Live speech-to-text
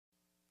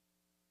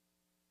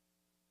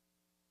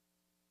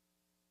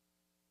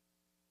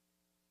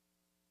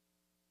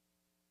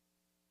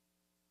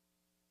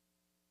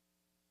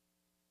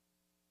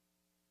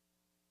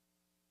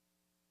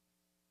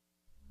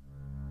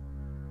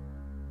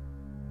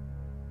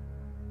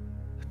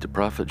The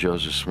prophet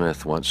Joseph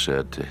Smith once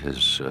said to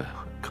his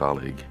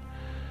colleague,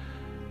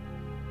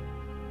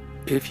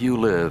 "If you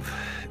live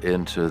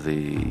into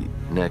the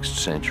next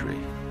century,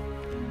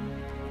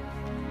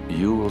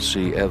 you will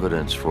see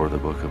evidence for the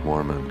Book of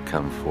Mormon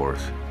come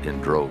forth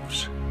in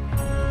droves."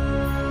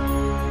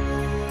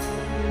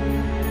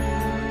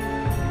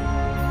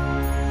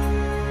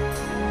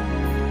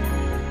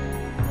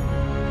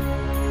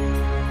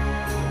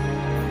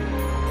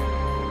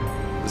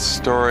 The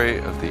story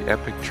of the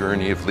epic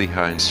journey of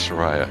Lehi and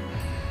Sariah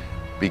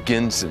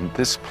begins in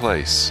this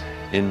place,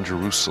 in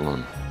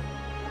Jerusalem.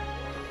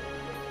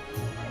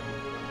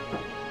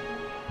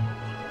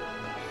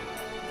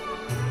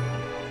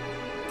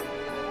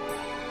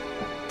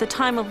 The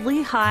time of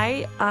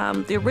Lehi,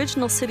 the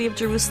original city of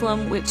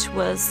Jerusalem, which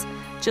was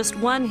just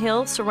one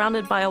hill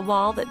surrounded by a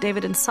wall that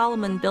David and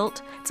Solomon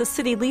built. It's a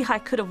city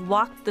Lehi could have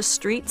walked the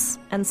streets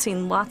and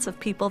seen lots of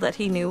people that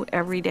he knew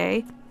every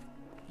day.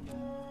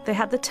 They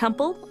had the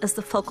temple as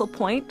the focal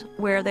point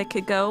where they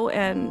could go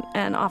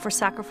and offer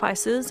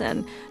sacrifices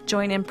and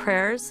join in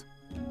prayers.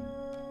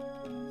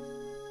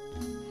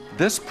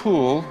 This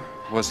pool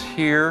was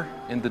here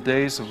in the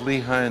days of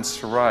Lehi and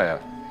Sariah.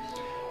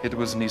 It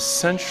was an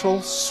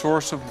essential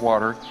source of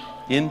water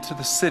into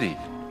the city.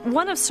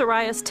 One of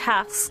Sariah's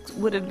tasks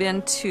would have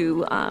been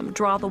to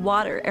draw the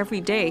water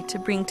every day to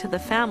bring to the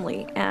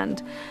family.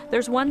 And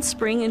there's one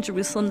spring in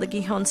Jerusalem, the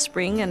Gihon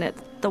Spring, and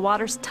the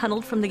water's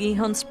tunneled from the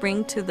Gihon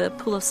Spring to the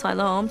Pool of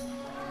Siloam.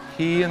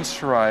 He and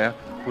Sariah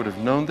would have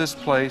known this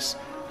place.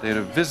 They'd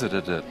have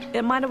visited it.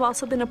 It might have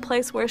also been a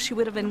place where she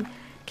would have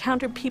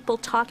encountered people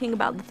talking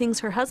about the things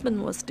her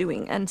husband was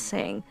doing and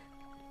saying.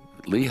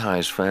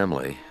 Lehi's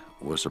family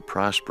was a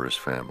prosperous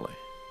family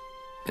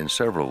in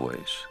several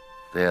ways.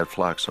 They had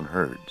flocks and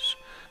herds.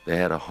 They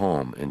had a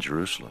home in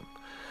Jerusalem.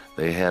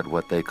 They had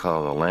what they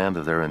call the land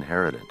of their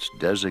inheritance,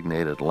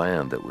 designated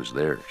land that was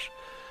theirs.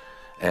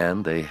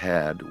 And they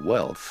had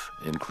wealth,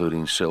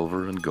 including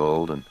silver and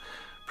gold and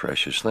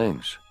precious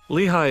things.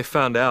 Lehi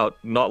found out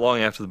not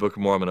long after the Book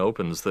of Mormon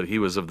opens that he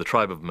was of the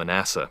tribe of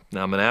Manasseh.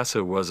 Now,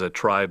 Manasseh was a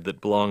tribe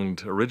that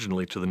belonged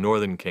originally to the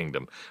northern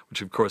kingdom,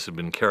 which of course had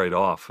been carried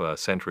off a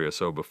century or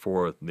so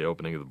before the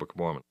opening of the Book of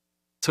Mormon.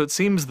 So it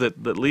seems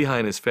that Lehi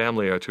and his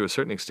family are to a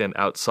certain extent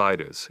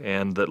outsiders,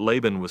 and that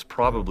Laban was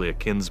probably a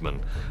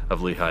kinsman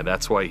of Lehi.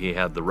 That's why he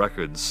had the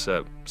records,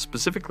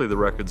 specifically the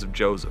records of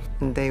Joseph.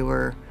 They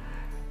were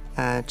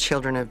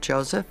children of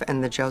Joseph,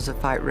 and the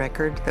Josephite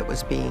record that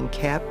was being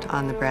kept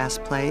on the brass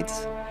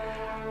plates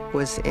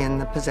was in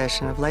the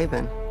possession of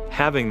Laban.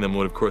 Having them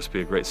would, of course,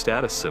 be a great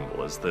status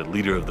symbol as the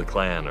leader of the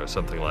clan or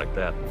something like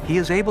that. He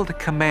is able to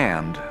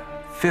command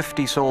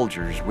 50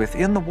 soldiers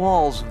within the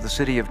walls of the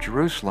city of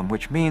Jerusalem,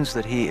 which means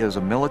that he is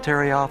a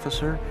military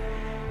officer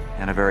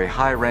and a very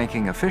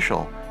high-ranking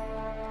official.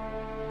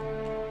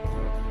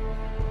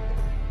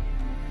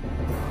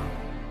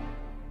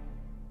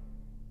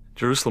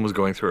 Jerusalem was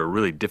going through a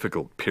really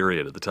difficult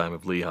period at the time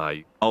of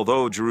Lehi.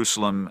 Although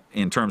Jerusalem,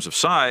 in terms of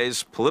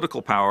size,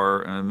 political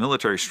power, and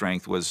military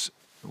strength was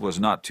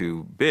not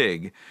too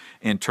big,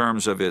 in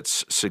terms of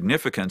its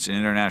significance in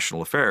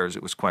international affairs,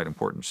 it was quite an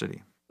important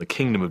city. The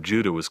kingdom of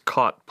Judah was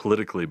caught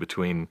politically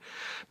between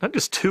not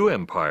just two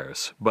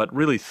empires, but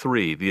really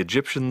three. The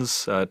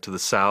Egyptians to the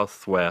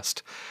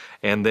southwest,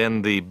 and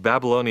then the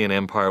Babylonian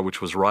Empire, which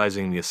was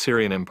rising, the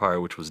Assyrian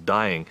Empire, which was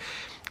dying.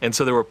 And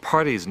so there were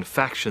parties and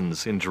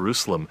factions in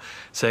Jerusalem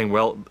saying,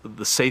 well,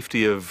 the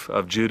safety of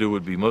Judah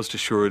would be most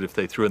assured if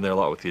they threw in their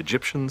lot with the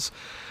Egyptians,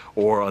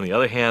 or on the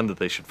other hand, that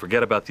they should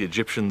forget about the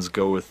Egyptians,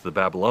 go with the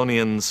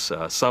Babylonians.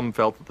 Some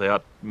felt that they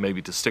ought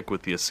maybe to stick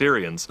with the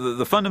Assyrians.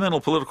 The fundamental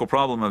political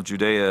problem of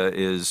Judea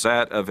is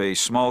that of a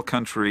small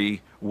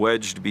country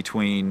wedged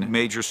between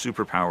major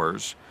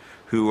superpowers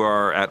who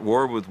are at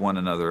war with one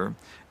another,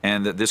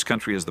 and that this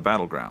country is the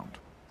battleground.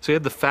 So you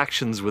had the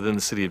factions within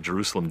the city of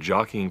Jerusalem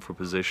jockeying for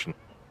position.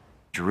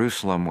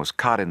 Jerusalem was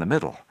caught in the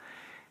middle,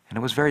 and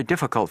it was very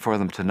difficult for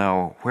them to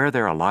know where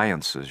their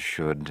alliances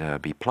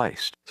should be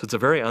placed. So it's a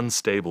very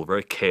unstable,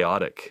 very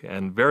chaotic,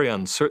 and very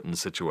uncertain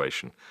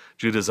situation.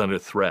 Judah's under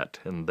threat,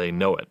 and they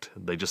know it.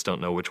 They just don't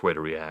know which way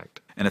to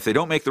react. And if they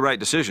don't make the right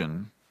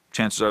decision,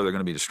 chances are they're going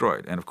to be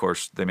destroyed. And of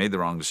course, they made the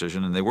wrong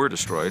decision, and they were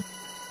destroyed.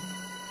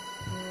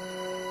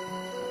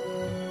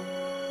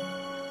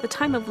 The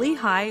time of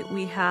Lehi,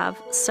 we have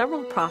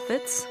several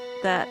prophets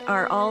that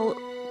are all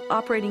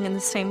operating in the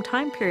same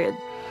time period.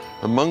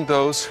 Among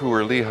those who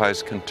were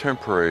Lehi's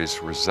contemporaries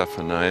were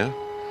Zephaniah,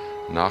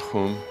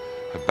 Nahum,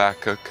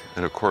 Habakkuk,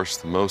 and of course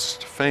the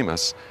most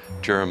famous,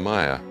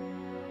 Jeremiah.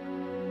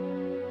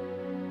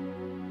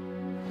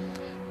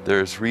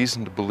 There's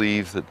reason to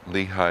believe that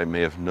Lehi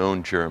may have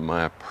known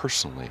Jeremiah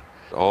personally.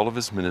 All of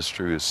his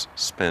ministry was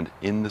spent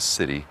in the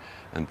city,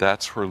 and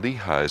that's where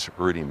Lehi's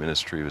early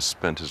ministry was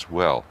spent as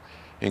well.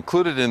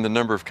 Included in the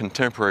number of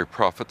contemporary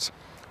prophets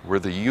were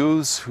the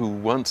youths who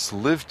once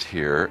lived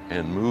here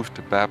and moved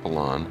to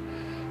Babylon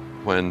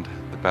when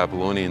the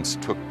Babylonians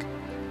took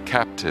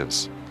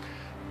captives.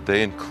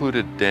 They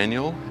included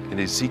Daniel and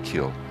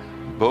Ezekiel,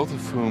 both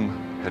of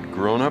whom had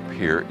grown up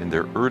here in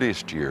their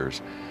earliest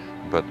years,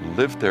 but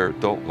lived their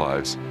adult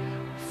lives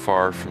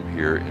far from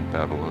here in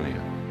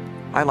Babylonia.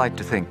 I like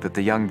to think that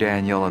the young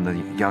Daniel and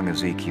the young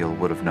Ezekiel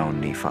would have known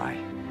Nephi.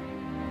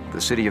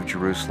 The city of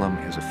Jerusalem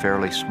is a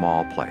fairly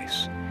small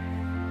place.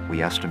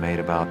 We estimate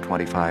about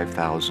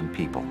 25,000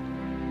 people.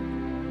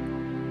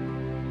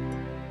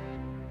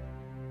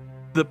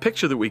 The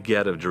picture that we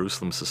get of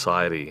Jerusalem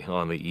society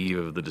on the eve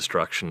of the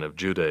destruction of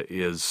Judah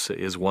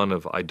is one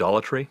of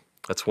idolatry.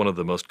 That's one of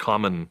the most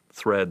common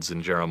threads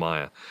in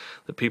Jeremiah,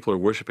 that people are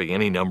worshiping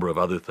any number of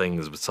other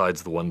things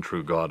besides the one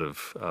true God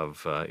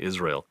of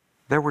Israel.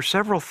 There were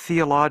several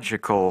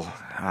theological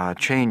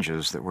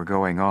changes that were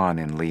going on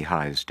in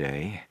Lehi's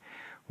day.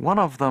 One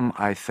of them,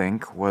 I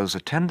think, was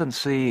a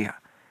tendency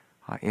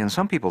in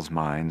some people's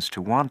minds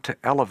to want to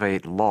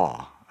elevate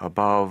law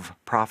above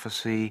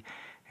prophecy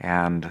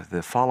and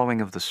the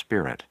following of the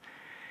Spirit.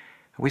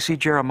 We see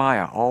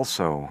Jeremiah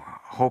also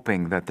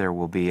hoping that there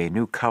will be a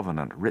new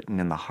covenant written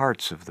in the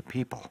hearts of the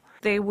people.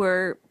 They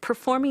were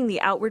performing the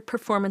outward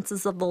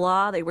performances of the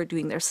law. They were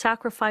doing their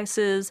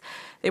sacrifices.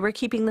 They were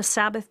keeping the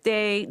Sabbath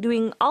day,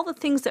 doing all the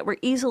things that were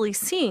easily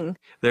seen.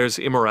 There's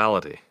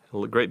immorality,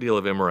 a great deal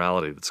of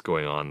immorality that's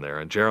going on there.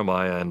 And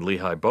Jeremiah and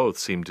Lehi both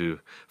seem to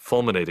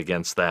fulminate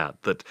against that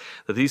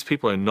these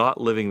people are not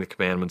living the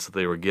commandments that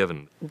they were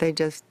given. They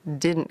just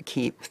didn't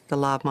keep the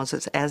law of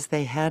Moses as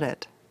they had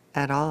it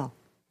at all.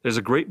 There's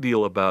a great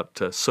deal about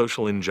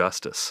social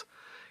injustice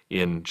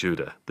in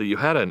Judah, that you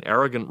had an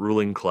arrogant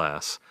ruling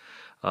class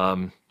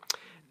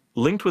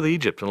linked with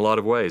Egypt in a lot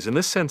of ways. In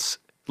this sense,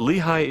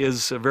 Lehi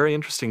is a very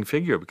interesting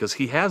figure because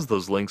he has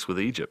those links with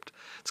Egypt.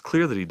 It's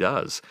clear that he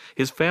does.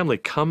 His family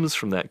comes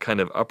from that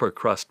kind of upper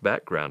crust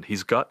background.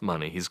 He's got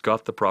money, he's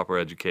got the proper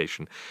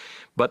education.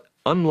 But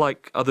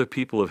unlike other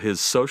people of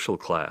his social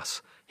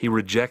class, he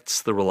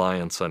rejects the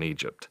reliance on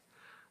Egypt.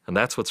 And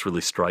that's what's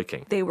really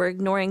striking. They were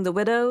ignoring the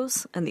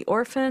widows and the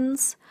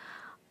orphans.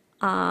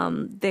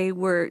 They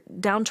were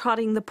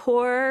downtrodden the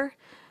poor.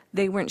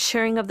 They weren't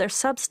sharing of their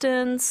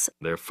substance.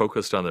 They're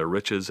focused on their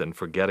riches and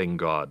forgetting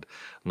God,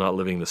 not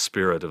living the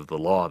spirit of the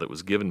law that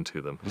was given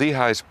to them.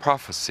 Lehi's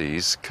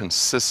prophecies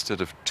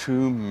consisted of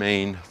two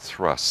main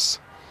thrusts.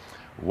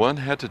 One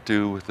had to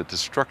do with the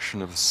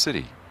destruction of the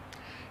city,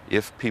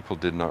 if people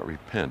did not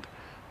repent.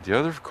 The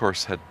other, of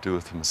course, had to do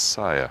with the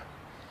Messiah.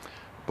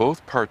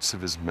 Both parts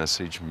of his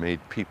message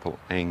made people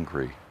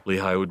angry.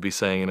 Lehi would be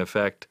saying, in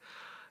effect,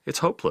 it's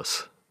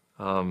hopeless.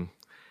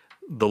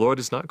 The Lord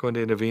is not going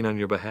to intervene on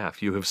your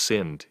behalf. You have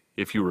sinned.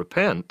 If you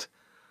repent,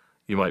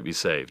 you might be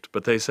saved.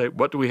 But they say,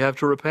 what do we have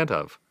to repent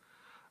of?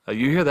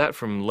 You hear that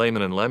from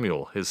Laman and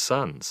Lemuel, his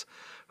sons,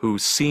 who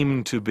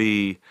seem to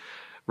be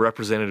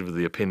representative of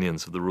the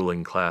opinions of the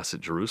ruling class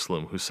at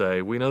Jerusalem, who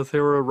say, we know that they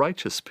were a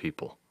righteous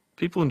people.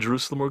 People in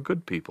Jerusalem were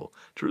good people.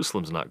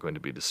 Jerusalem's not going to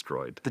be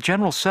destroyed. The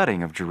general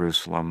setting of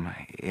Jerusalem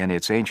in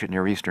its ancient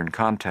Near Eastern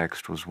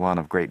context was one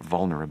of great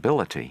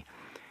vulnerability.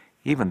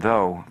 Even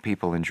though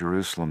people in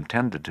Jerusalem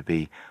tended to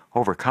be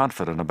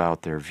overconfident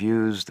about their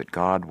views that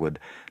God would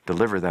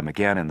deliver them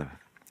again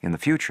in the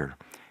future,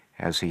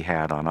 as he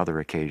had on other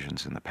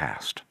occasions in the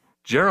past.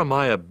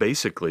 Jeremiah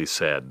basically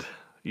said,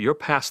 you're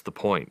past the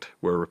point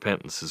where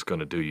repentance is going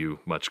to do you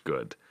much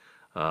good,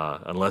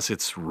 unless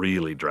it's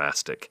really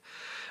drastic.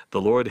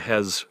 The Lord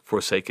has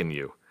forsaken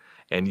you,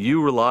 and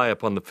you rely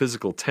upon the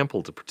physical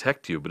temple to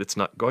protect you, but it's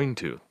not going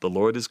to. The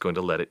Lord is going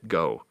to let it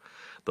go.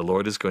 The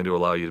Lord is going to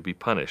allow you to be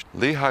punished.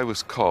 Lehi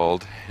was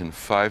called in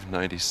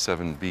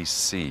 597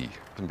 BC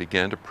and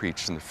began to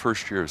preach in the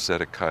first year of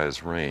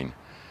Zedekiah's reign.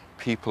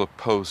 People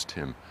opposed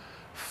him.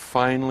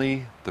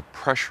 Finally, the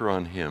pressure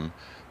on him,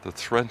 the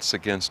threats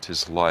against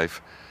his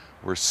life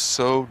were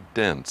so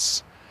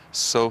dense,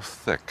 so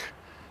thick,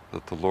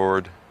 that the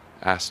Lord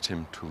asked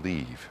him to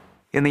leave.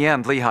 In the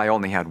end, Lehi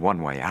only had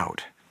one way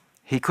out.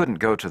 He couldn't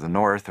go to the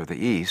north or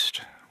the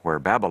east, where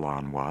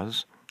Babylon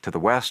was. To the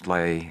west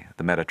lay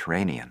the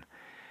Mediterranean.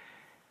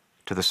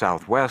 To the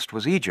southwest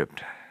was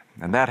Egypt,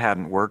 and that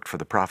hadn't worked for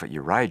the prophet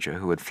Urijah,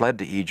 who had fled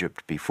to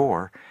Egypt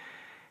before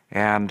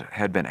and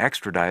had been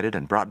extradited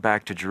and brought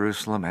back to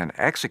Jerusalem and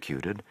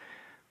executed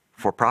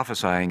for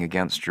prophesying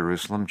against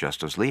Jerusalem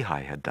just as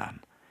Lehi had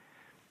done.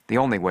 The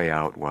only way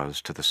out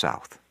was to the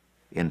south,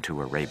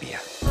 into Arabia.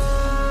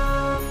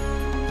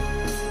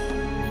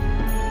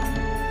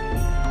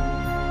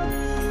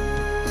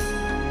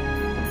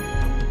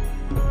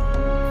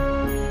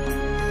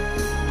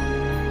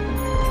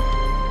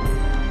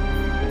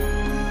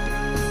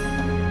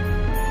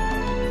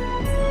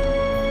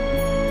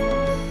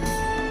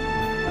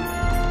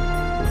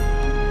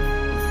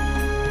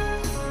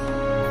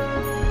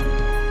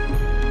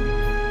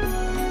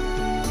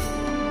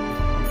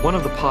 One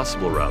of the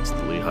possible routes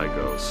that Lehi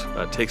goes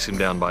takes him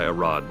down by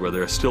Arad, where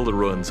there are still the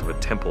ruins of a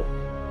temple.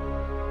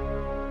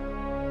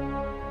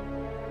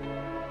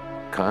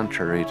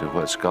 Contrary to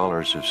what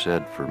scholars have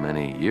said for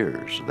many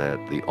years, that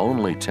the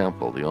only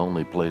temple, the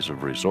only place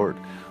of resort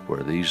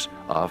where these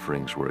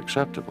offerings were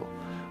acceptable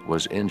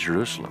was in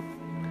Jerusalem.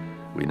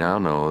 We now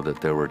know that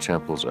there were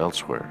temples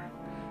elsewhere.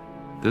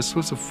 This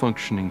was a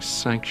functioning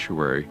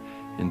sanctuary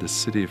in the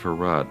city of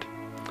Arad.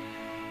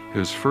 It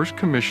was first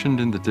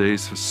commissioned in the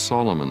days of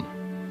Solomon.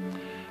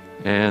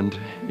 And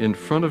in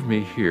front of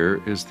me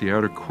here is the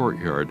outer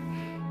courtyard.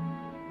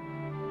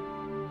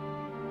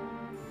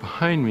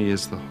 Behind me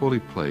is the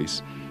holy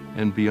place,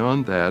 and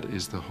beyond that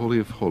is the Holy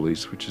of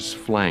Holies, which is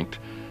flanked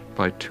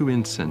by 2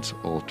 incense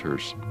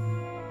altars.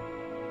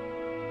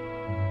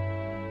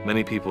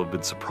 Many people have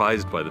been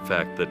surprised by the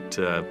fact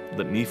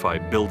that Nephi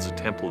builds a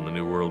temple in the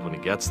New World when he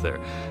gets there,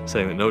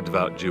 saying that no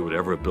devout Jew would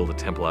ever have built a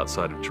temple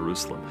outside of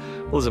Jerusalem.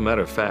 Well, as a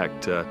matter of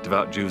fact,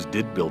 devout Jews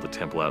did build a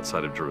temple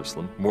outside of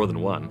Jerusalem, more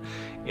than one,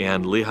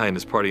 and Lehi and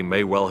his party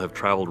may well have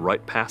traveled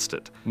right past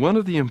it. One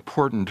of the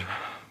important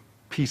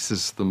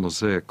pieces of the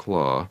Mosaic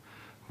Law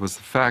was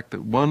the fact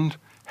that one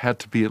had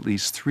to be at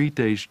least 3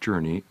 days'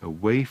 journey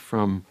away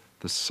from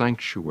the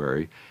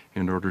sanctuary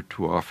in order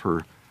to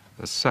offer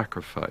a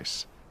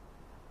sacrifice.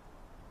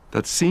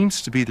 That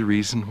seems to be the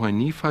reason why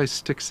Nephi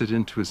sticks it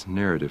into his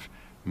narrative,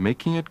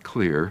 making it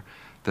clear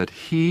that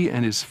he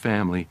and his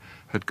family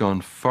had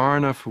gone far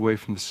enough away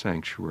from the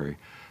sanctuary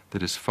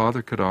that his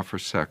father could offer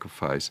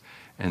sacrifice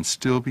and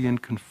still be in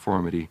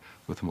conformity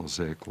with the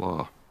Mosaic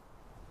Law.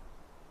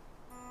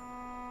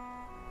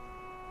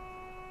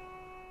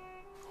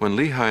 When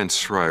Lehi and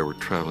Sarai were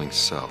traveling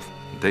south,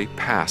 they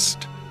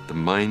passed the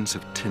mines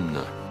of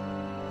Timnah.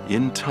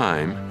 In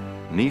time,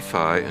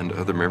 Nephi and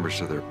other members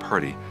of their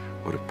party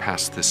would have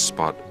passed this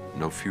spot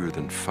no fewer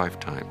than 5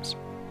 times.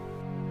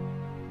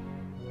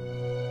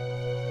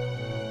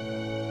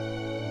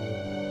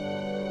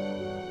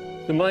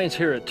 The mines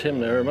here at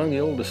Timnah are among the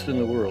oldest in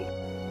the world.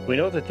 We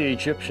know that the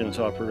Egyptians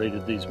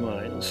operated these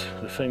mines,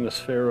 the famous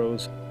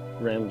pharaohs,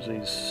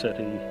 Ramses,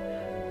 Seti,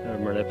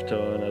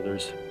 Merneptah, and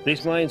others.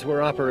 These mines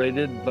were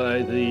operated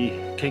by the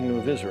Kingdom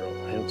of Israel,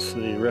 hence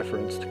the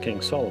reference to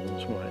King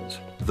Solomon's mines.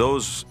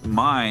 Those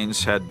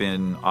mines had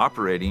been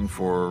operating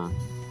for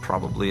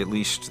probably at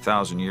least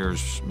 1,000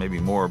 years, maybe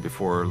more,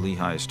 before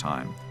Lehi's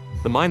time.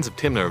 The mines of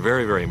Timnah are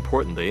very, very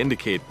important. They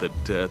indicate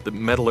that the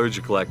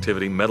metallurgical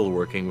activity,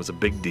 metalworking, was a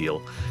big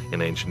deal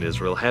in ancient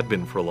Israel, had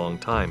been for a long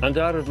time.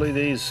 Undoubtedly,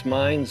 these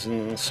mines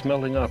and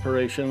smelting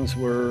operations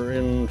were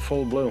in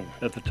full bloom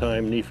at the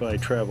time Nephi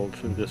traveled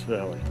through this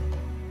valley.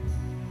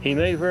 He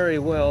may very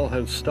well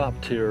have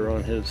stopped here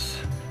on his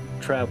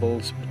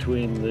travels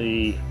between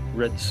the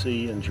Red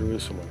Sea and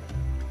Jerusalem,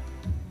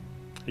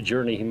 a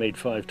journey he made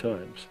 5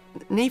 times.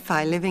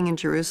 Nephi, living in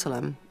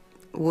Jerusalem,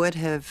 would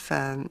have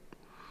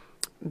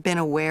been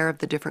aware of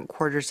the different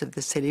quarters of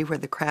the city where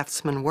the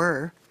craftsmen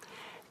were,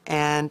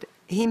 and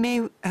he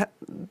may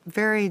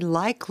very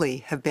likely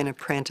have been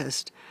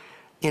apprenticed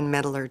in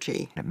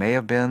metallurgy. It may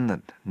have been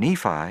that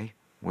Nephi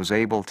was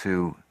able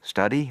to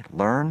study,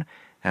 learn,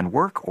 and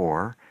work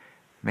ore,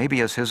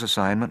 maybe as his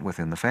assignment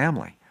within the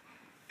family.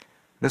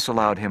 This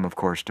allowed him, of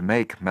course, to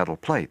make metal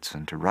plates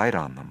and to write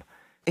on them.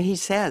 He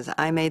says,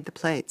 I made the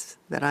plates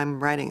that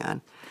I'm writing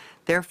on.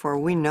 Therefore,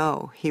 we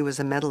know he was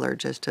a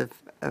metallurgist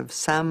of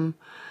some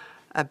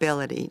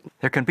ability.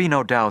 There can be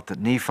no doubt that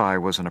Nephi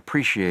was an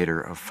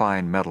appreciator of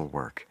fine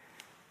metalwork.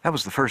 That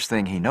was the first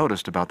thing he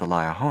noticed about the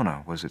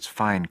Liahona, was its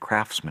fine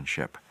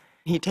craftsmanship.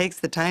 He takes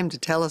the time to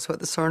tell us what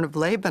the sword of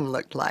Laban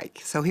looked like,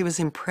 so he was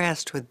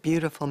impressed with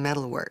beautiful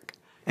metalwork.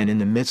 And in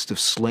the midst of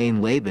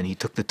slaying Laban, he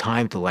took the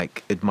time to,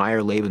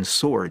 admire Laban's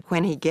sword.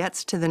 When he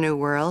gets to the New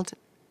World,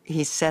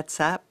 he sets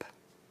up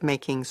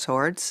making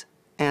swords,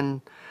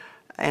 and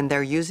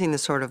they're using the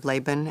sword of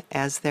Laban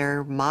as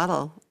their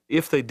model.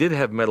 If they did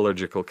have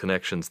metallurgical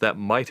connections, that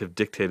might have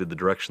dictated the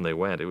direction they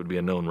went. It would be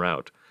a known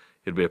route.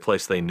 It would be a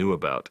place they knew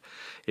about.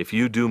 If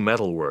you do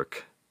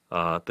metalwork,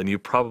 then you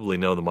probably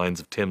know the mines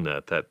of Timnah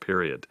at that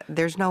period.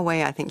 There's no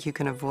way I think you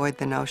can avoid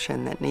the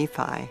notion that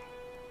Nephi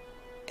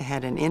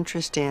had an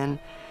interest in,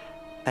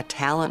 a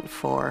talent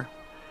for,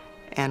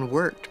 and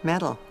worked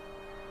metal.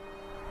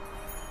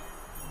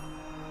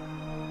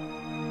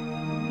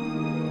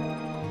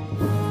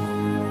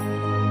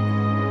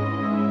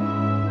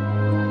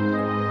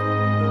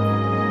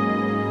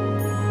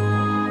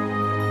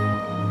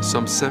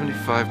 Some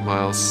 75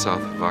 miles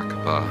south of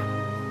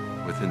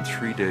Aqaba, within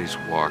 3 days'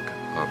 walk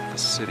of the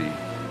city,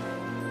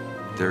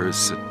 there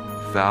is a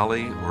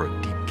valley or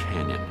a deep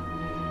canyon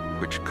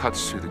which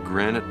cuts through the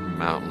granite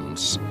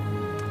mountains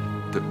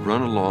that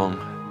run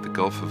along the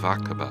Gulf of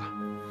Aqaba.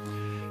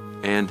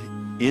 And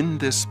in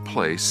this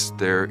place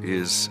there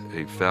is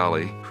a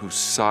valley whose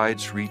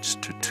sides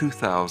reach to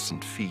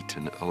 2,000 feet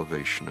in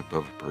elevation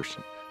above a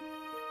person.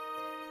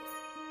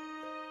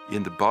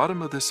 In the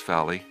bottom of this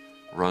valley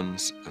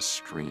runs a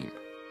stream.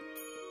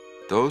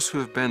 Those who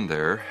have been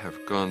there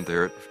have gone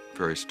there at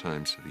various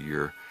times of the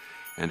year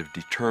and have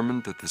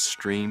determined that the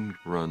stream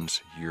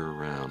runs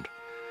year-round.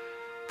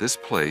 This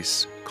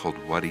place, called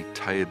Wadi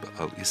Taib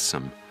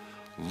al-Ism,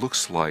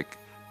 looks like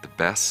the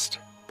best,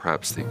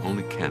 perhaps the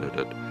only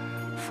candidate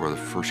for the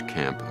first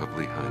camp of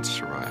Lehi and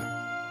Sarai.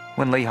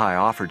 When Lehi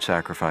offered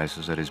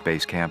sacrifices at his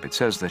base camp, it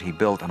says that he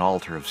built an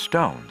altar of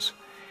stones.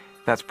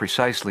 That's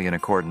precisely in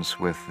accordance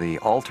with the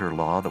altar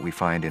law that we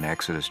find in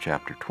Exodus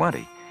chapter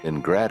 20. In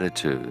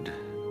gratitude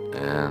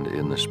and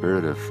in the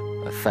spirit of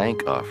a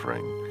thank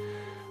offering,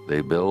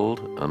 they build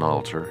an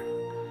altar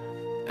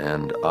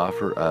and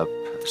offer up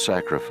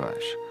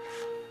sacrifice,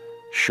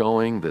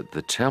 showing that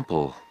the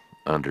temple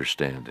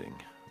understanding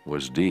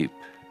was deep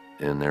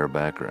in their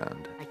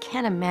background. I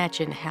can't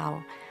imagine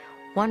how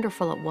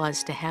wonderful it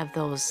was to have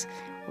those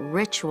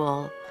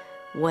ritual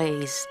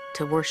ways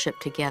to worship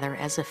together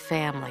as a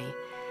family,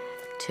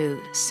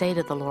 to say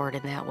to the Lord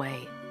in that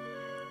way,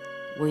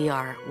 we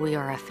are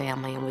a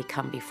family and we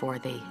come before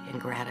thee in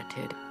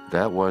gratitude.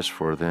 That was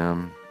for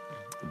them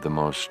the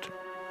most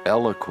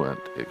eloquent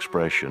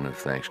expression of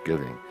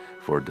thanksgiving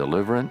for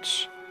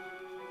deliverance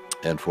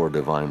and for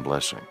divine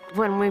blessing.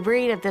 When we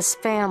read of this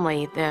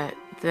family,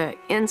 the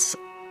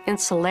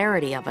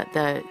insularity of it,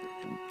 the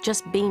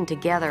just being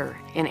together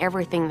in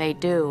everything they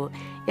do,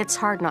 it's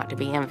hard not to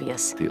be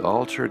envious. The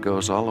altar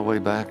goes all the way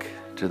back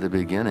to the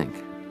beginning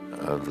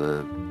of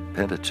the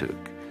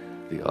Pentateuch.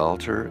 The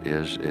altar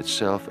is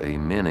itself a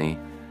mini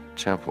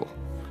temple.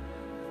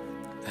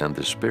 And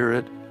the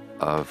spirit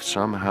of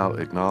somehow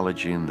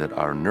acknowledging that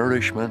our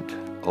nourishment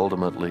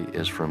ultimately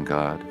is from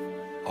God,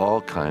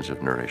 all kinds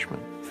of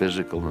nourishment,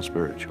 physical and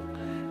spiritual,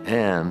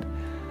 and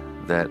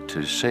that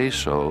to say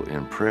so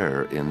in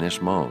prayer in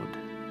this mode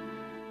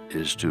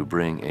is to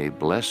bring a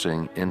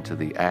blessing into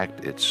the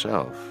act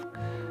itself.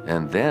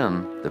 And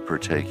then the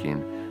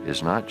partaking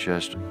is not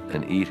just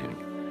an eating,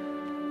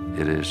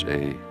 it is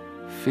a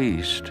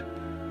feast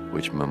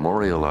which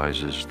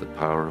memorializes the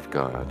power of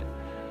God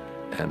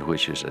and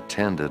which is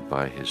attended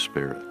by His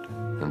Spirit.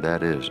 And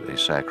that is a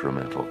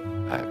sacramental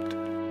act.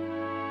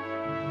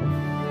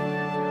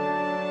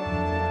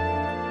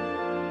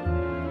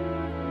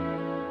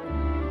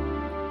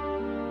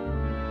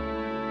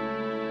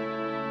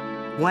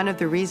 One of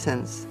the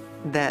reasons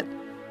that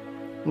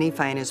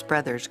Nephi and his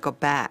brothers go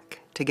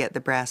back to get the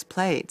brass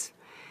plates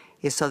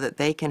is so that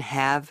they can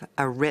have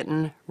a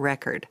written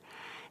record.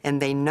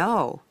 And they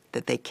know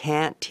that they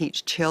can't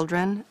teach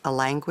children a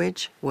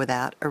language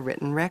without a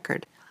written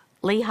record.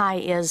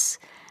 Lehi is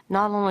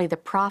not only the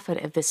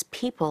prophet of this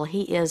people,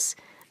 he is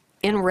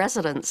in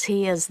residence.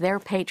 He is their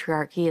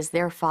patriarch, he is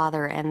their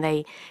father, and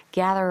they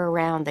gather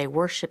around, they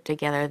worship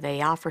together,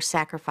 they offer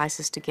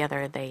sacrifices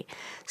together, they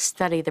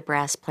study the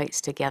brass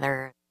plates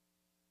together.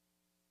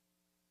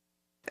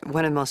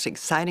 One of the most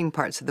exciting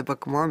parts of the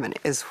Book of Mormon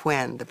is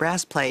when the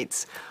brass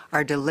plates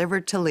are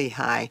delivered to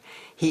Lehi.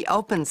 He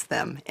opens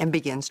them and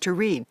begins to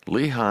read.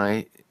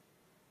 Lehi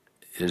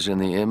is in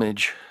the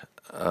image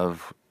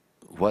of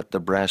what the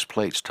brass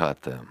plates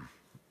taught them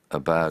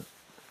about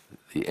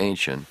the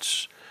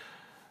ancients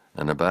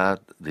and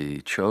about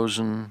the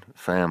chosen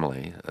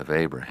family of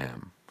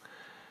Abraham.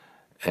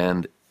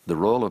 And the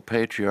role of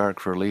patriarch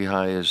for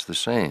Lehi is the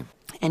same.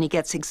 And he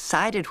gets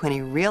excited when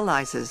he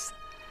realizes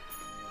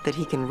that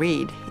he can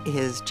read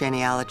his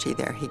genealogy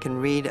there. He can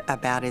read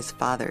about his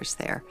fathers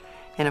there.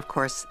 And of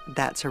course,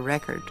 that's a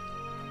record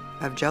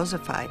of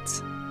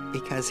Josephites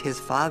because his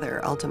father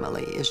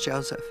ultimately is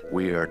Joseph.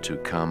 We are to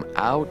come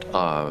out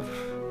of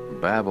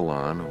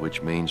Babylon,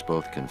 which means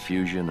both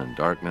confusion and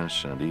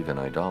darkness and even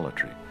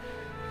idolatry,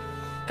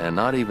 and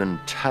not even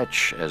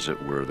touch, as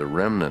it were, the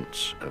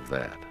remnants of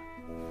that.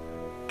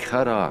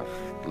 Cut off,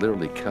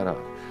 literally cut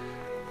off.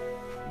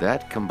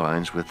 That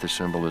combines with the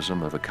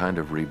symbolism of a kind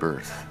of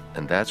rebirth,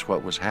 and that's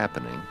what was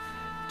happening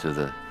to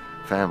the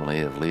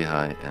family of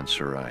Lehi and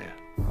Sariah.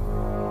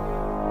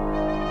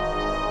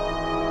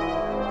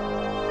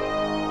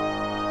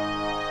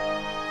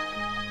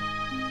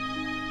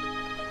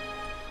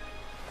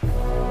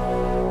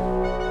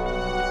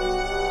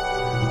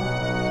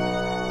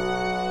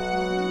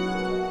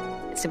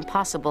 It's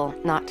impossible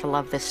not to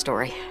love this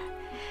story.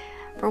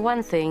 For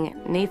one thing,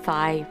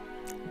 Nephi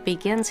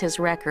begins his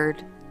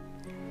record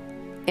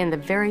in the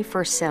very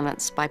first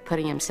sentence by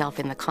putting himself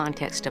in the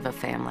context of a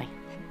family.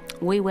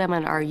 We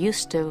women are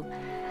used to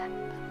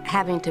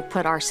having to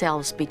put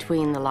ourselves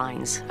between the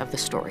lines of the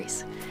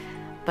stories.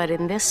 But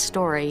in this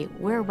story,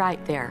 we're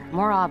right there,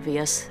 more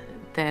obvious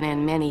than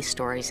in many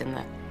stories in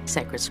the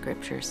sacred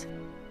scriptures.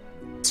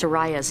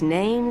 Sariah is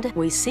named,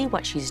 we see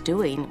what she's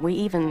doing, we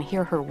even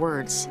hear her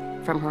words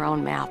from her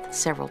own mouth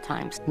several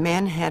times.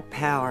 Men had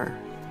power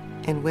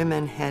and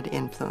women had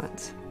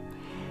influence.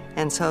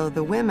 And so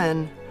the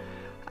women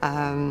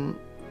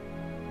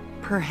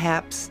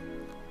perhaps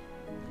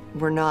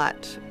were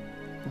not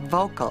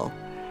vocal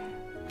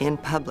in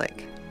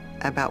public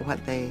about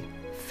what they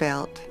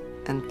felt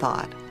and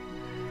thought.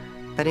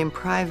 But in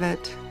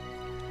private,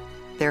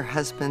 their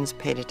husbands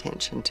paid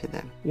attention to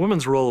them.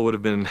 Woman's role would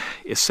have been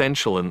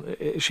essential, and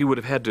she would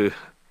have had to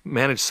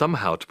manage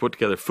somehow to put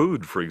together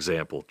food, for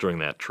example, during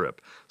that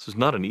trip. This is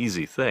not an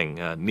easy thing.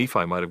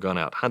 Nephi might have gone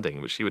out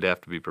hunting, but she would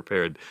have to be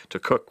prepared to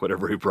cook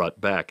whatever he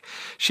brought back.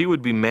 She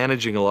would be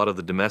managing a lot of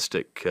the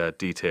domestic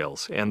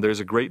details, and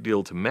there's a great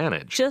deal to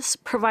manage.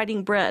 Just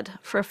providing bread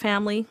for a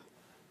family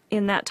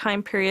in that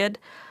time period,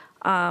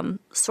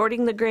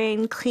 sorting the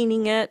grain,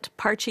 cleaning it,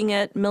 parching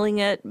it, milling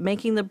it,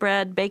 making the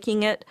bread,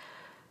 baking it.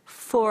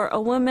 For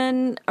a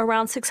woman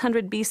around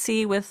 600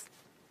 BC with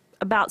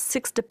about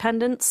 6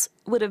 dependents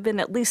would have been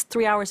at least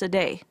 3 hours a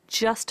day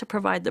just to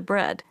provide the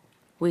bread.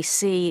 We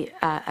see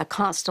a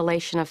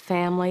constellation of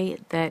family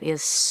that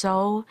is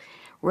so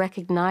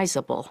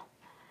recognizable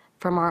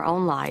from our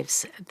own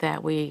lives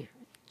that we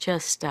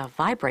just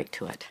vibrate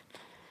to it.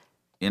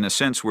 In a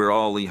sense, we're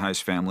all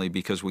Lehi's family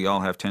because we all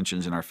have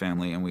tensions in our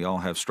family and we all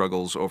have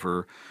struggles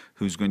over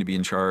who's going to be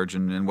in charge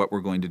and what we're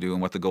going to do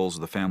and what the goals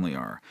of the family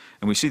are.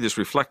 And we see this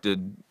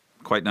reflected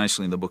quite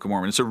nicely in the Book of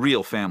Mormon. It's a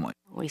real family.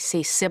 We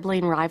see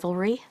sibling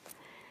rivalry,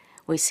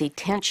 we see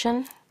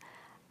tension,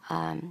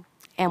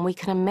 and we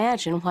can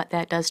imagine what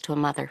that does to a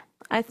mother.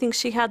 I think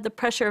she had the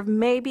pressure of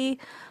maybe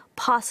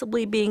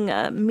possibly being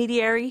a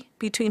mediator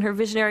between her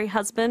visionary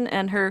husband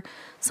and her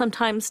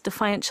sometimes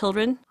defiant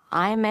children.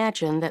 I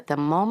imagine that the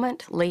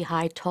moment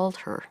Lehi told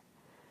her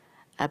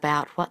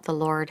about what the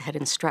Lord had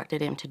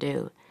instructed him to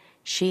do,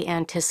 she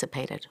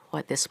anticipated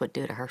what this would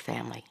do to her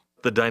family.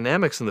 The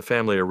dynamics in the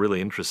family are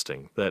really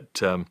interesting, that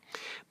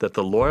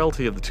the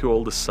loyalty of the two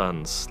oldest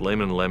sons,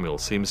 Laman and Lemuel,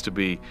 seems to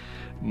be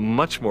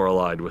much more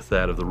allied with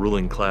that of the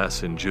ruling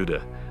class in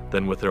Judah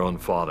than with their own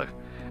father.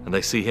 And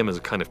they see him as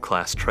a kind of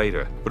class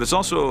traitor. But it's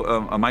also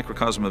a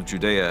microcosm of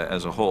Judea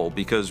as a whole,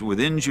 because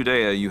within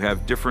Judea you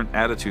have different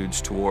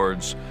attitudes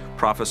towards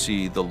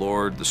prophecy, the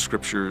Lord, the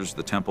scriptures,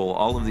 the temple,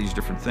 all of these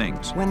different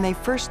things. When they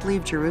first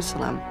leave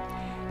Jerusalem,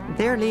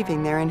 they're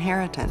leaving their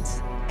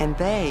inheritance, and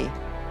they,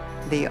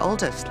 the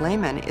oldest,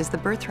 Laman, is the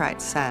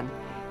birthright son.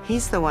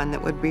 He's the one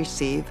that would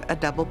receive a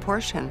double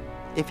portion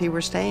if he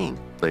were staying.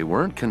 They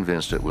weren't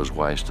convinced it was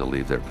wise to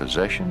leave their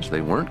possessions.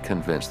 They weren't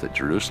convinced that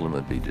Jerusalem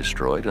would be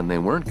destroyed, and they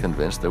weren't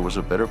convinced there was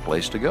a better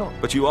place to go.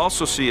 But you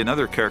also see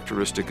another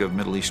characteristic of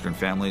Middle Eastern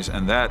families,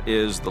 and that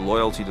is the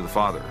loyalty to the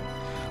father.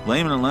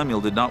 Laman and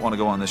Lemuel did not want to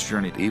go on this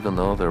journey. Even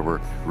though there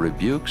were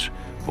rebukes,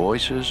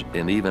 voices,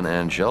 and even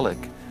angelic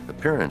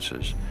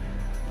appearances,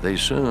 they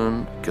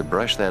soon could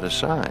brush that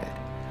aside.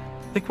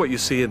 I think what you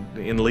see in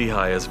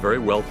Lehi is a very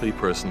wealthy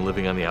person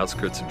living on the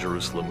outskirts of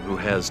Jerusalem who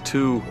has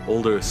two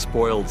older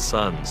spoiled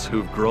sons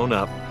who've grown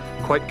up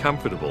quite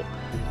comfortable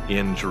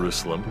in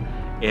Jerusalem,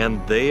 and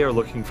they are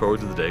looking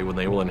forward to the day when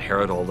they will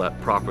inherit all that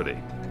property.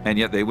 And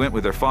yet they went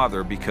with their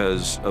father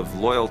because of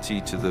loyalty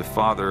to the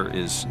father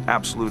is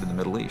absolute in the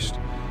Middle East.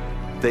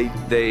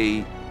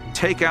 They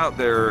take out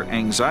their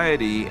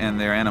anxiety and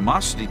their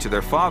animosity to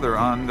their father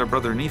on their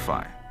brother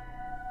Nephi.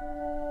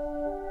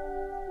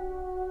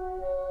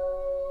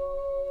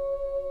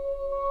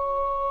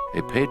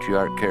 A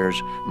patriarch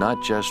cares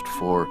not just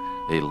for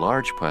a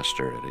large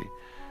posterity,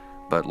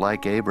 but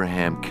like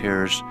Abraham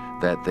cares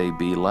that they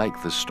be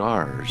like the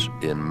stars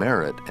in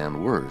merit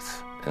and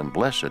worth and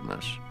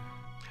blessedness.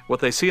 What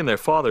they see in their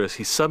father is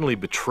he's suddenly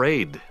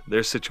betrayed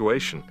their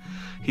situation.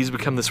 He's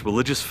become this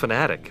religious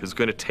fanatic who's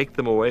going to take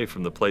them away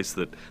from the place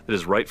that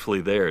is rightfully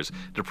theirs,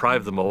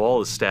 deprive them of all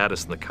the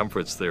status and the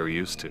comforts they're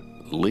used to.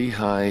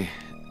 Lehi,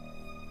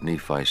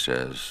 Nephi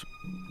says,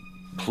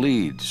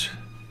 pleads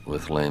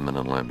with Laman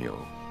and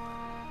Lemuel,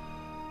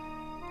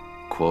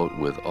 quote,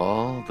 with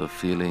all the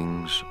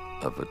feelings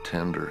of a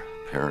tender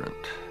parent.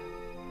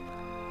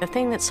 The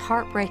thing that's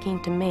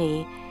heartbreaking to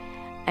me,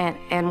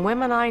 and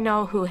women I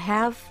know who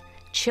have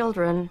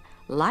children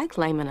like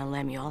Laman and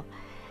Lemuel,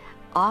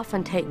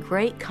 often take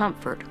great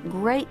comfort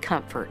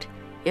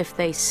if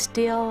they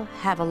still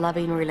have a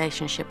loving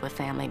relationship with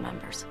family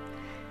members.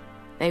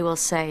 They will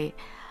say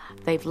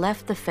they've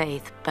left the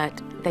faith, but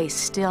we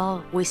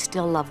still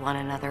love one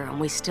another and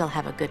we still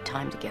have a good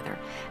time together.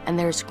 And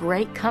there's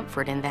great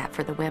comfort in that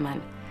for the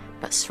women,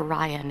 but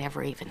Sariah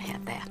never even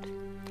had that.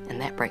 And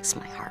that breaks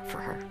my heart for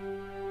her.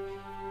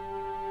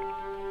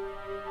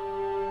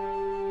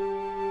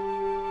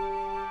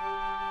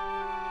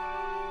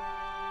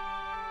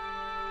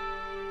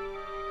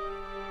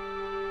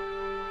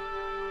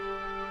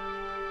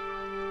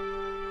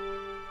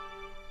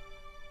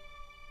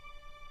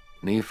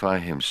 Nephi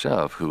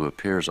himself, who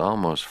appears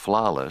almost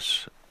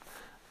flawless,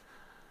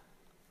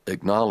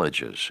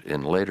 acknowledges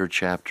in later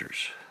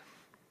chapters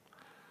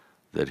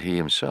that he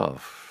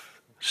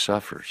himself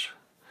suffers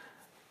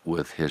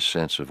with his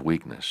sense of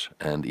weakness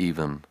and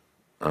even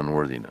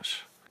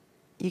unworthiness.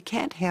 You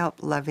can't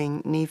help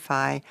loving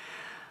Nephi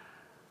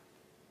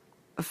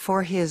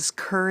for his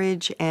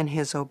courage and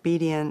his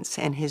obedience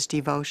and his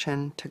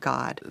devotion to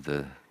God.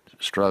 The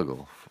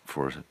struggle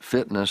for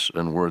fitness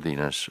and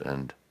worthiness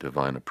and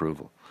divine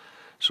approval.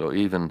 So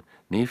even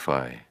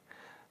Nephi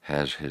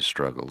has his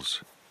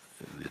struggles,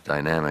 the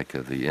dynamic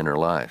of the inner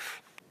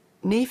life.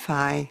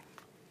 Nephi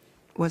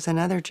was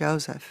another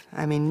Joseph.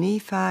 I mean,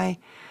 Nephi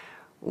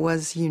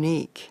was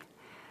unique.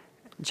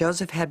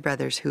 Joseph had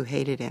brothers who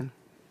hated him.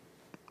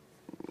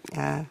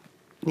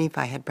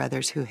 Nephi had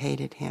brothers who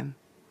hated him.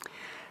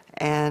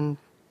 And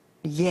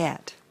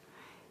yet,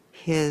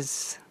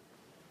 his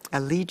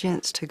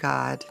allegiance to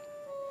God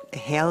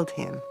held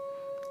him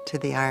to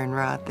the iron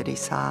rod that he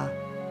saw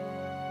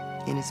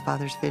in his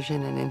father's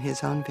vision and in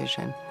his own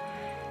vision.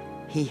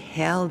 He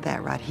held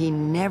that rod. He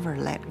never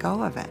let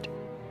go of it.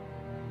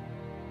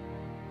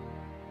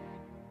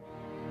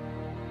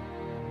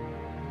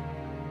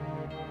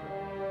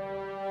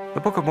 The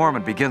Book of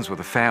Mormon begins with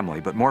a family,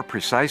 but more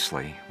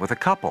precisely, with a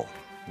couple,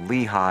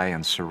 Lehi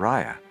and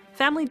Sariah.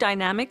 family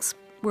dynamics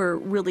were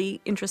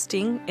really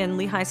interesting in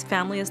Lehi's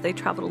family as they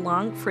traveled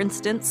along. For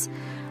instance,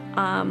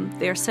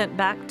 they are sent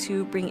back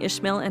to bring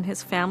Ishmael and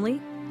his family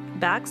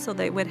back so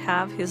they would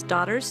have his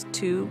daughters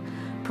to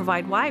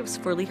provide wives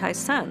for Lehi's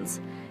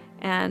sons.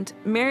 And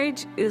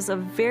marriage is a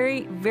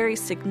very, very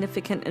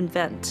significant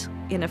event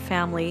in a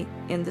family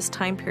in this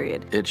time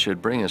period. It should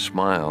bring a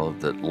smile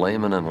that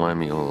Laman and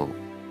Lemuel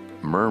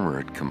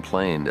murmured,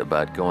 complained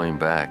about going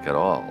back at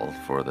all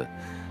for the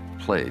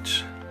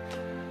plates,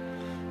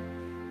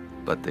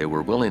 but they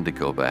were willing to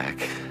go back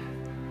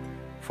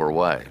for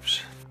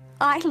wives.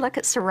 I look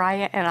at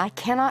Sariah and I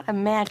cannot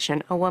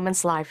imagine a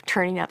woman's life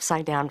turning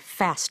upside down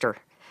faster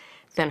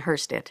than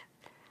hers did.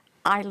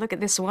 I look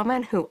at this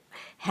woman who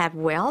had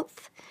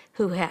wealth,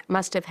 who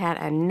must have had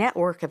a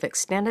network of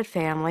extended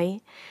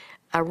family,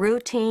 a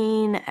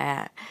routine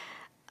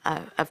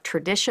of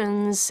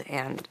traditions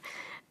and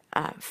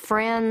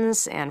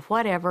friends and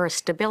whatever,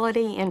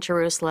 stability in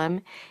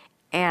Jerusalem,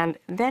 and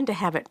then to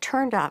have it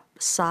turned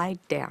upside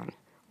down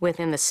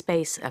within the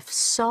space of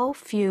so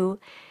few,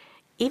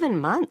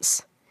 even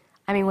months.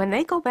 I mean, when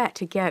they go back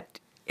to get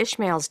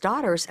Ishmael's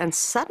daughters and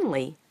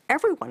suddenly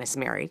everyone is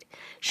married,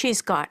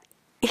 she's got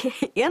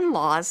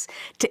in-laws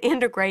to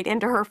integrate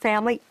into her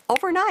family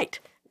overnight.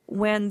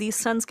 When these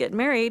sons get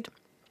married,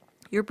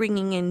 you're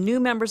bringing in new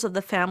members of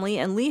the family,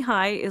 and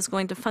Lehi is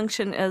going to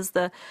function as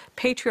the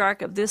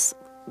patriarch of this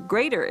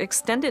greater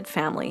extended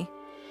family.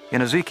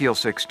 In Ezekiel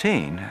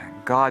 16,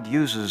 God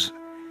uses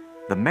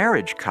the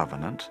marriage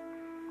covenant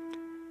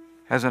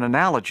as an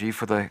analogy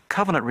for the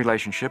covenant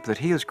relationship that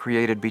he has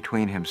created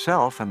between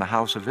himself and the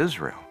house of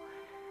Israel.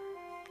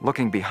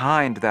 Looking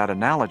behind that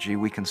analogy,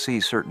 we can see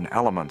certain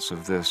elements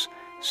of this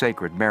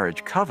sacred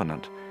marriage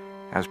covenant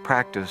as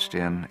practiced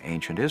in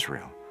ancient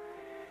Israel.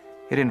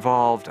 It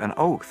involved an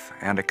oath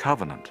and a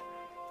covenant,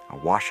 a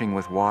washing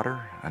with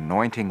water,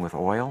 anointing with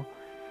oil,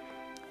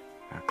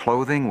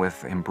 clothing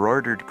with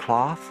embroidered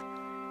cloth,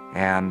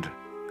 and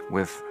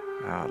with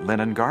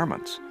linen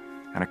garments,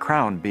 and a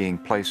crown being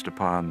placed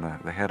upon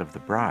the head of the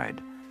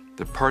bride.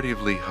 The party of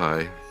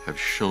Lehi have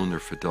shown their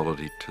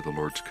fidelity to the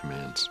Lord's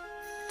commands.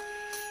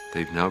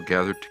 They've now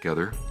gathered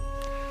together.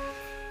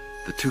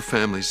 The two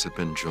families have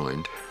been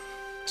joined,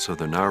 so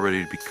they're now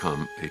ready to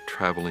become a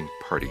traveling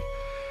party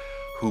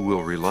who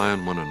will rely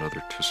on one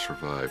another to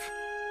survive.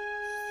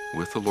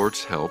 With the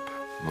Lord's help,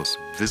 most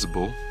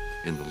visible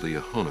in the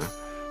Liahona,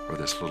 or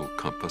this little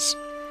compass,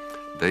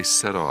 they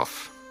set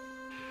off.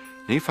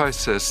 Nephi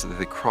says that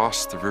they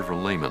crossed the river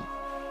Laman.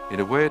 In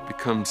a way, it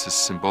becomes a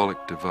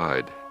symbolic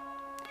divide.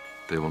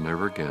 They will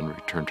never again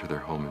return to their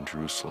home in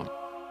Jerusalem.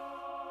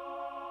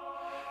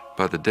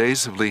 By the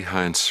days of Lehi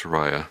and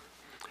Sariah,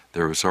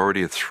 there was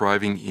already a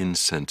thriving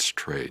incense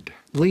trade.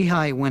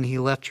 Lehi, when he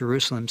left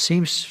Jerusalem,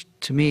 seems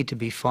to me to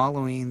be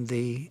following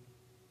the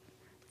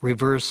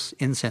reverse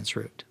incense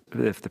route.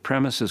 If the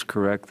premise is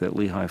correct that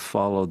Lehi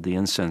followed the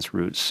incense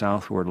route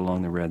southward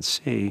along the Red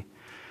Sea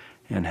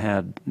and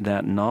had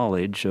that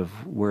knowledge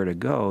of where to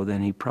go,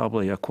 then he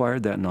probably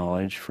acquired that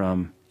knowledge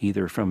from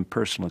either from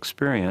personal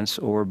experience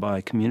or by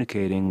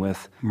communicating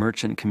with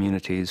merchant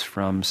communities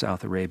from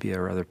South Arabia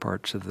or other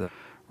parts of the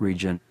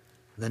region.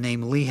 The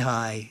name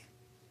Lehi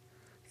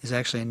is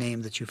actually a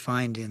name that you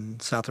find in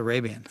South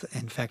Arabia.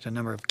 In fact, a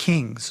number of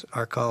kings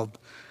are called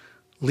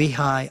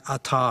Lehi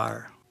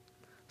Atar.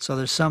 So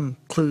there's some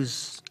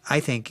clues, I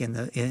think, in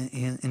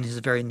his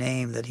very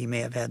name that he may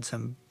have had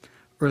some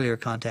earlier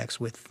contacts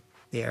with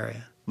the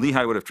area.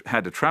 Lehi would have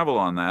had to travel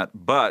on that,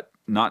 but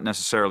not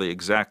necessarily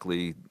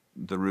exactly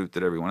the route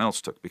that everyone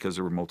else took, because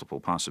there were multiple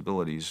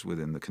possibilities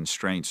within the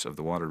constraints of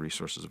the water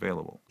resources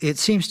available. It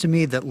seems to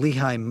me that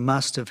Lehi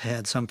must have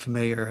had some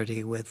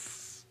familiarity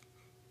with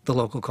the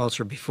local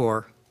culture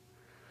before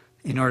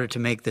in order to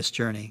make this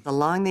journey.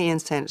 Along the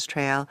incense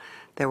trail,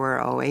 there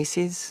were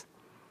oases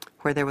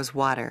where there was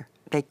water.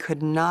 They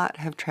could not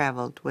have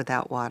traveled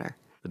without water.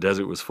 The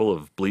desert was full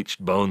of bleached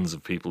bones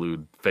of people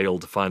who'd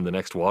failed to find the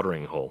next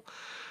watering hole.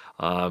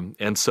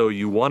 And so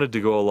you wanted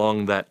to go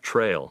along that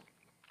trail,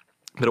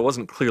 but it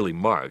wasn't clearly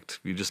marked.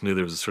 You just knew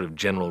there was a sort of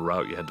general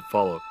route you had to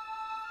follow.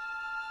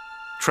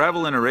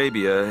 Travel in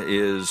Arabia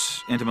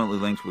is intimately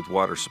linked with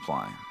water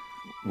supply.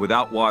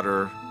 Without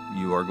water,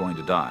 you are going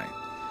to die.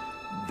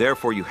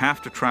 Therefore, you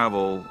have to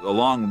travel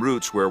along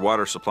routes where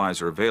water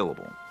supplies are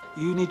available.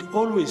 You need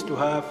always to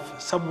have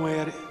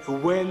somewhere a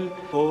well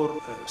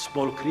or a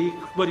small creek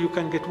where you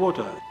can get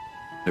water.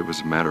 It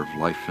was a matter of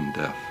life and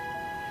death.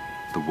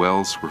 The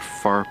wells were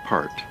far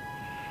apart,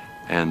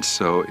 and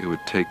so it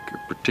would take a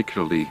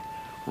particularly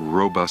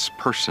robust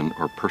person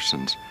or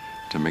persons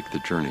to make the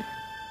journey.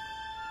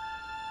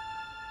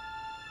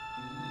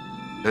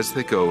 As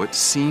they go, it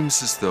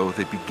seems as though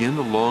they begin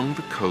along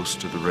the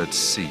coast of the Red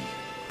Sea,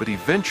 but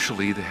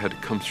eventually they had to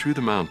come through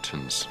the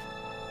mountains.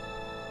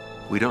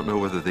 We don't know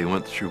whether they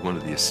went through one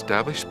of the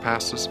established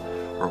passes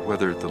or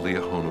whether the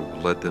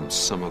Liahona led them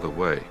some other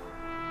way.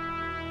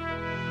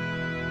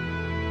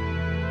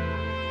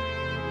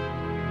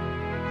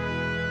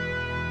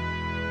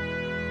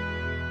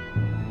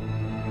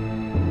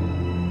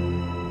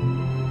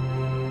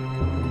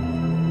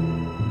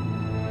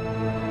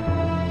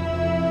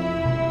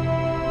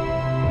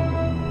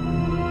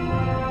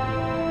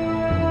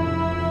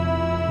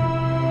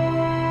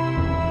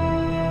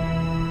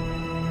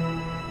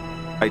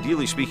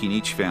 Ideally speaking,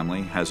 each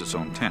family has its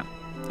own tent.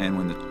 And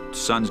when the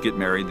sons get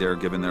married, they're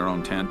given their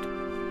own tent.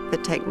 The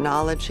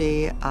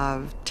technology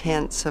of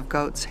tents of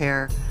goat's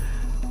hair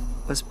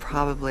was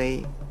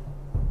probably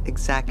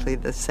exactly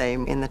the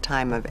same in the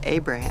time of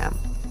Abraham,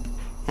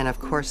 and of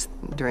course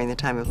during the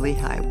time of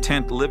Lehi.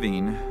 Tent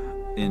living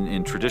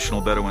in traditional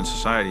Bedouin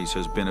societies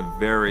has been a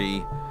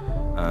very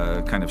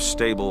kind of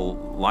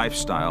stable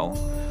lifestyle,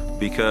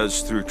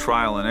 because through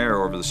trial and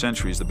error over the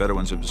centuries, the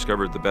Bedouins have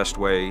discovered the best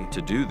way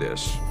to do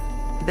this.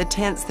 The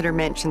tents that are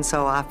mentioned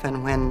so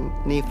often when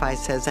Nephi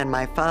says, "And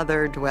my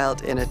father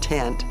dwelt in a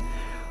tent,"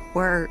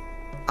 were,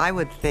 I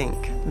would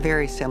think,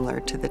 very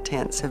similar to the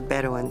tents of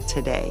Bedouin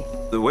today.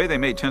 The way they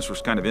made tents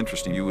was kind of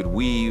interesting. You would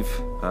weave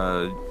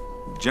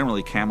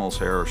generally camel's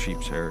hair or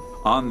sheep's hair.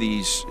 On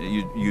these,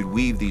 you'd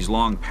weave these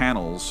long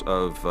panels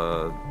of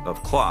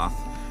cloth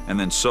and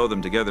then sew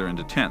them together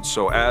into tents.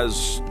 So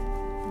as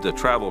the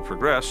travel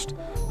progressed,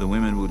 the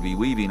women would be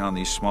weaving on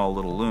these small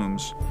little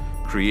looms,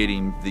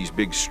 creating these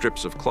big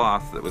strips of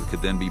cloth that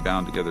could then be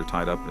bound together,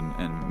 tied up,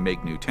 and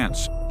make new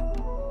tents.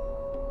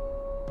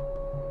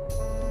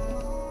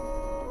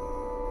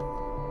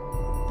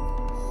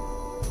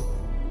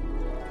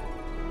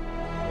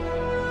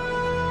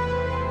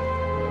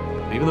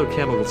 Even though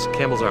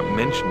camels aren't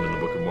mentioned in the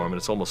Book of Mormon,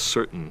 it's almost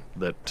certain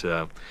that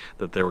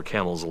that there were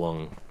camels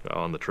along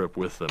on the trip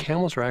with them.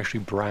 Camels are actually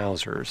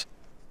browsers.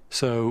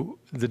 So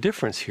the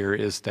difference here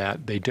is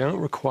that they don't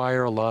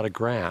require a lot of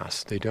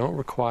grass. They don't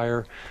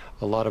require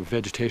a lot of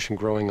vegetation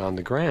growing on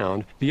the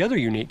ground. The other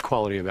unique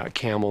quality about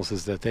camels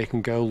is that they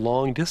can go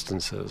long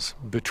distances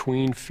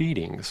between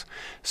feedings,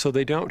 so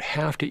they don't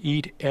have to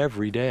eat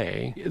every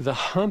day. The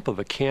hump of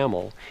a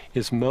camel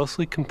is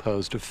mostly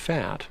composed of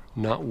fat,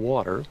 not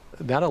water.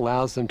 That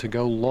allows them to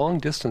go long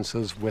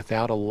distances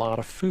without a lot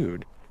of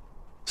food.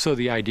 So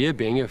the idea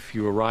being, if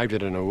you arrived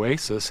at an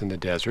oasis in the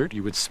desert,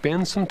 you would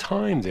spend some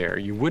time there.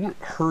 You wouldn't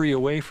hurry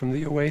away from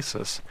the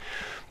oasis.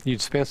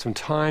 You'd spend some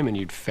time and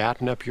you'd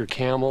fatten up your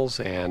camels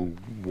and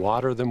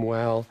water them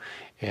well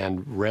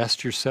and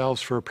rest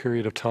yourselves for a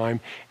period of time,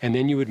 and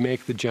then you would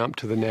make the jump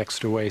to the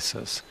next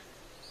oasis.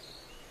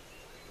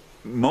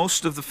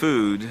 Most of the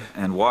food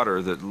and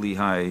water that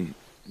Lehi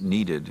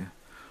needed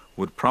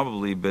would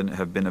probably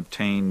have been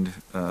obtained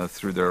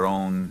through their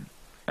own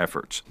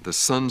efforts. The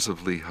sons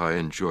of Lehi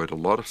enjoyed a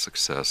lot of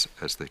success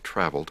as they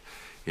traveled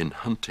in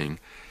hunting,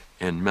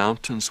 and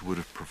mountains would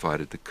have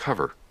provided the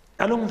cover.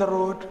 Along the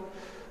road,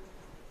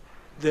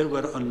 there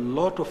were a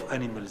lot of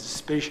animals,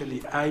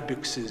 especially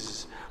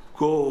ibexes,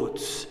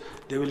 goats.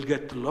 They will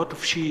get a lot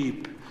of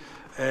sheep.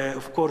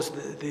 Of course,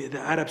 the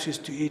Arabs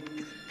used to eat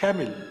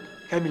camel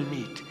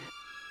meat.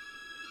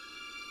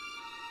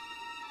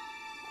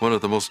 One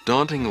of the most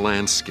daunting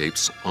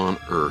landscapes on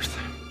earth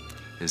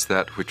is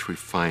that which we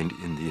find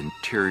in the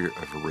interior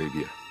of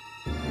Arabia.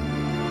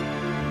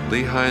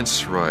 Lehi and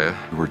Sariah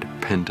were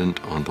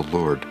dependent on the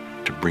Lord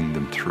to bring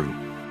them through.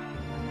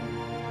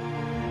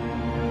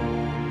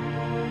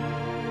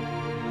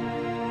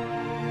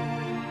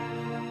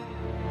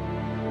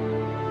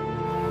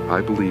 I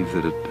believe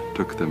that it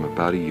took them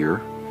about a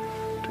year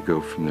to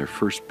go from their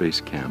first base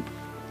camp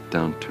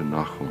down to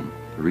Nahum.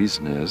 The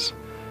reason is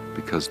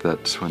because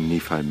that's when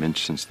Nephi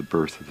mentions the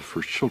birth of the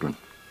first children.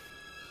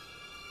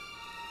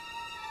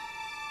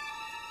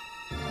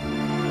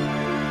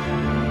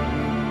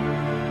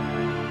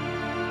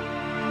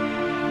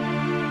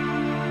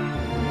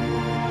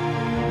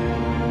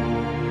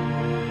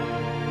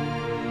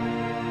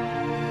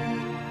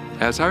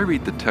 As I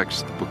read the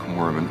text of the Book of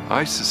Mormon,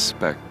 I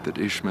suspect that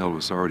Ishmael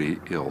was already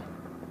ill,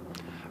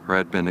 or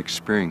had been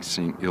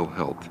experiencing ill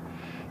health.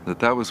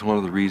 That was one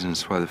of the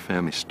reasons why the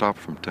family stopped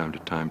from time to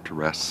time to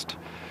rest,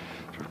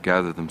 sort of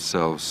gather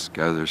themselves,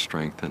 gather their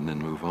strength, and then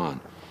move on.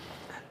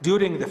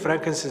 During the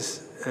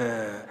frankincense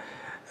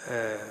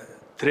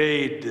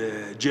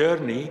trade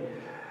journey,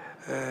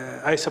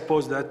 I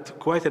suppose that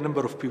quite a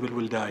number of people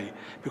will die,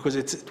 because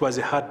it was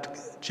a hard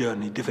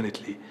journey,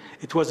 definitely.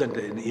 It wasn't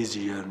an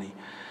easy journey.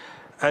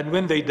 And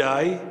when they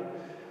die,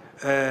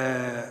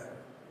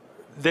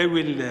 they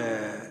will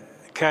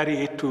carry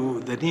it to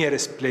the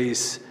nearest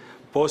place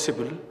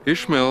possible.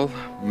 Ishmael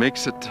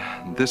makes it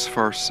this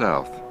far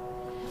south,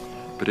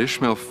 but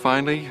Ishmael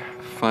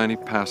finally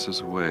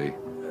passes away.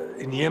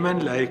 In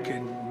Yemen, like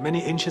in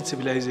many ancient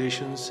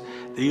civilizations,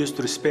 they used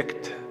to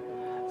respect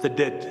the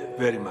dead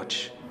very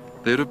much.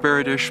 They'd have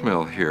buried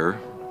Ishmael here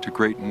to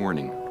great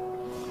mourning.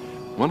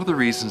 One of the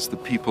reasons the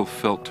people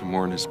felt to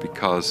mourn is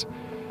because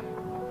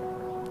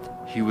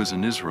he was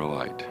an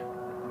Israelite,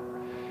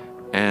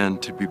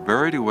 and to be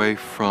buried away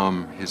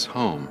from his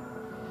home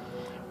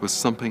was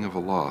something of a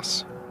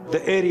loss.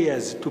 The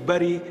areas to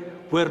bury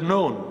were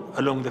known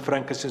along the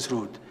frankincense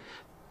route.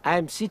 I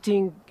am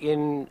sitting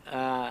in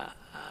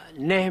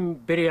Nehem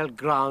burial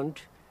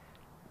ground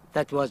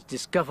that was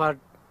discovered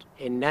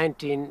in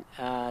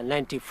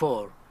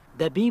 1994.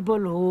 The people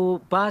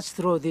who passed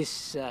through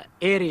this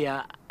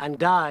area and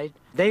died,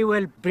 they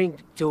will bring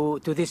to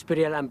this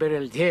burial and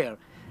buried here,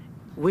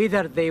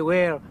 whether they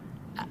were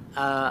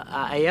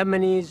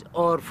Yemenis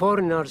or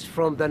foreigners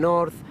from the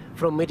north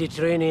from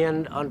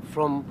Mediterranean and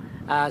from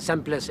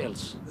someplace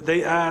else.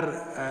 They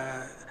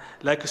are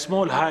like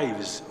small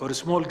hives or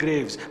small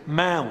graves,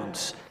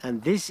 mounds.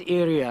 And this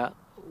area,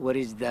 where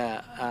is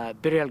the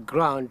burial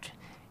ground,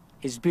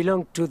 is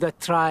belong to the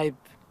tribe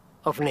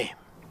of Nephi.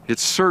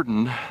 It's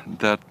certain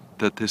that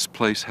this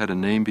place had a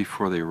name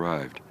before they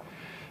arrived,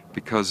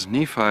 because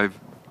Nephi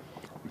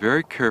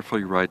very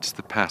carefully writes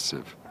the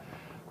passive,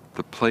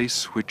 the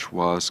place which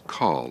was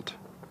called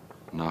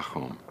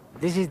Nahom.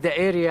 This is the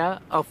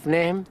area of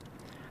Nephi.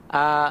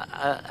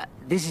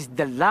 This is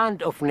the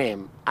land of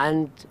Nephi,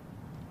 and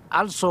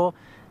also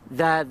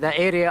the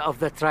area of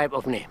the tribe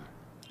of Nephi.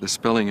 The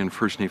spelling in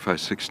 1 Nephi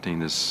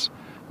 16 is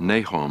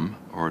Nahom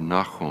or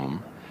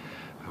Nahom,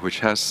 which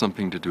has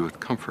something to do with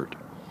comfort.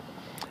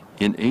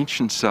 In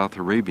ancient South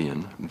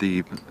Arabian,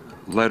 the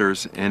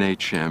letters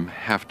NHM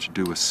have to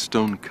do with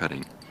stone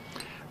cutting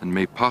and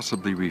may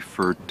possibly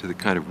refer to the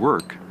kind of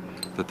work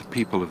that the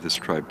people of this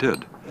tribe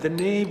did. The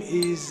name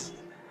is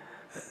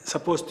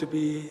supposed to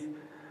be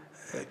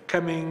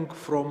coming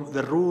from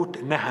the root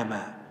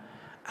Nahama.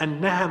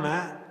 And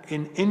Nahama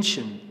in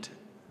ancient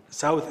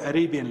South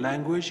Arabian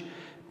language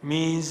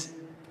means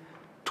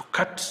to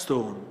cut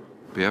stone.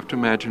 We have to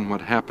imagine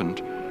what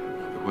happened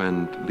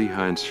when Lehi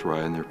and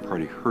Sarai and their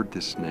party heard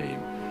this name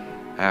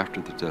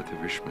after the death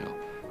of Ishmael,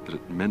 that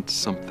it meant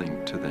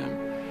something to them,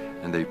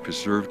 and they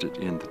preserved it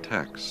in the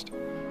text.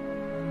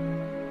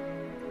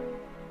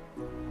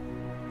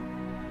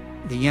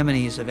 The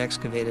Yemenis have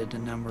excavated a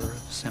number of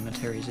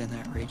cemeteries in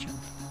that region,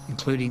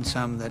 including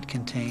some that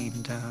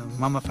contained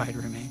mummified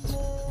remains.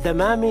 The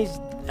mummies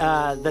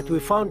that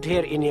we found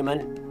here in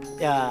Yemen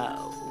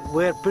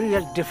were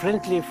buried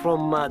differently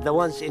from the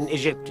ones in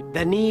Egypt.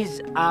 The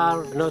knees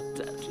are not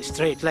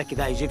straight like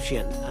the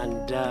Egyptian,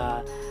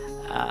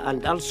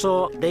 and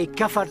also they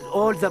covered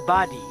all the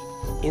body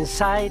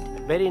inside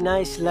very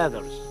nice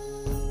leathers.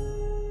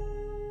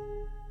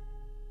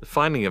 The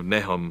finding of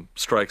Nahom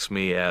strikes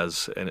me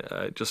as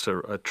just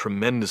a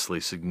tremendously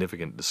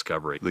significant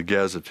discovery. The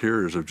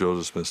gazetteers of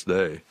Joseph Smith's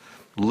day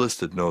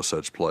listed no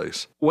such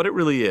place. What it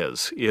really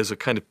is a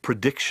kind of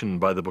prediction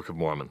by the Book of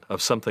Mormon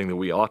of something that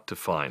we ought to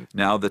find.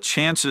 Now, the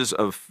chances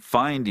of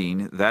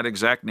finding that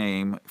exact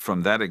name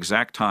from that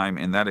exact time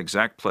in that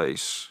exact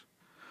place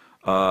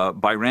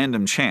by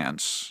random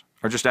chance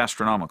are just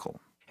astronomical.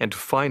 And to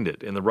find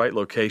it in the right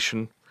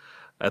location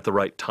at the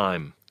right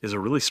time is a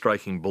really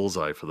striking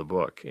bullseye for the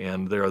book.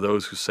 And there are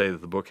those who say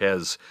that the book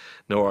has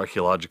no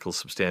archaeological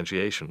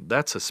substantiation.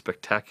 That's a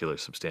spectacular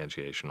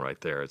substantiation right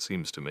there, it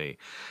seems to me.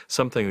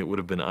 Something that would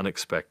have been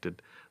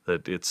unexpected,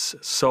 that it's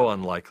so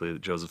unlikely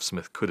that Joseph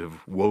Smith could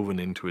have woven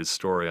into his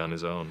story on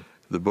his own.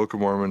 The Book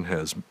of Mormon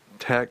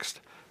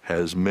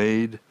has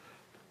made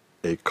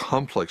a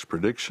complex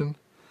prediction,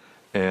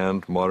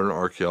 and modern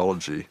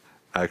archaeology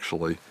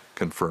actually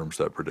confirms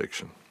that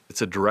prediction.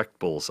 It's a direct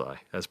bullseye,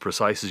 as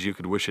precise as you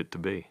could wish it to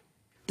be.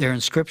 There are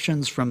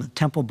inscriptions from the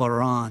Temple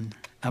Baran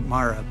at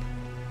Marib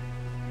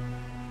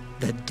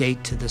that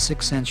date to the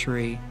 6th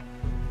century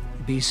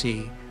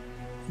BC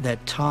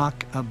that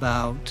talk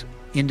about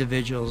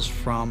individuals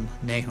from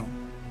Nahom.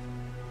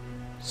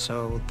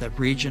 So the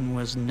region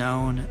was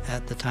known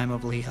at the time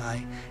of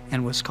Lehi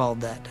and was called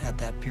that at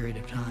that period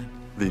of time.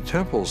 The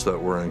temples that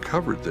were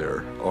uncovered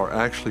there are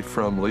actually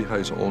from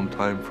Lehi's own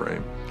time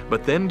frame.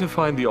 But then to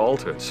find the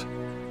altars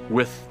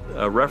with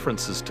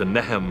references to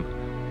Nehem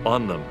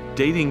on them,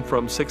 dating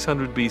from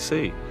 600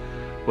 BC,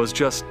 was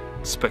just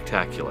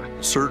spectacular.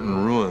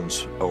 Certain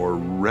ruins or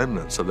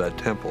remnants of that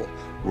temple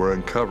were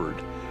uncovered,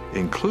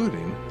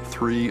 including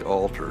 3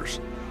 altars,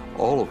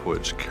 all of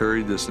which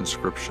carried this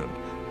inscription,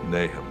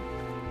 Nahom.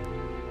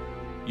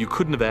 You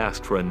couldn't have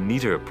asked for a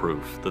neater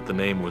proof that the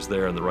name was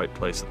there in the right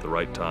place at the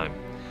right time,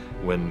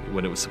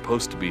 when it was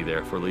supposed to be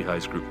there for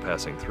Lehi's group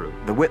passing through.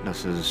 The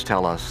witnesses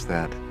tell us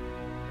that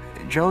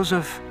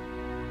Joseph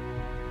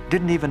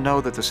didn't even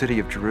know that the city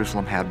of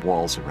Jerusalem had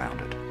walls around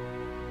it.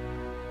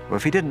 Well,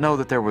 if he didn't know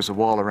that there was a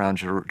wall around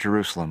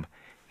Jerusalem,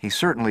 he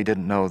certainly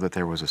didn't know that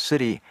there was a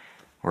city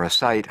or a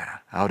site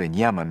out in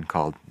Yemen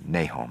called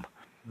Nahom.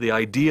 The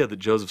idea that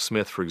Joseph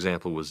Smith, for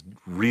example, was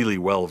really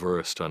well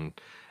versed on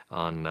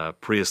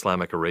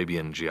pre-Islamic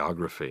Arabian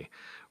geography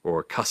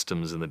or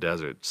customs in the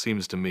desert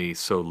seems to me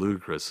so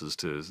ludicrous as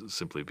to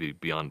simply be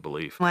beyond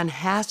belief. One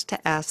has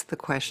to ask the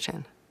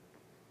question,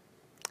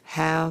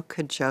 how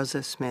could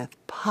Joseph Smith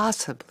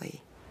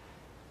possibly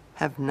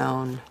have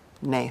known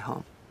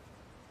Nahom?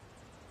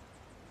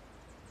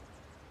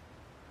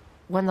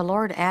 When the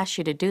Lord asks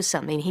you to do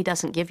something, He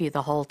doesn't give you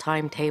the whole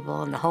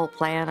timetable and the whole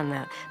plan and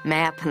the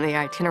map and the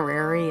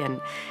itinerary,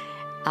 and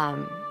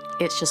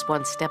it's just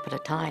one step at a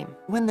time.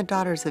 When the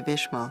daughters of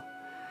Ishmael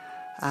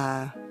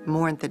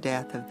mourned the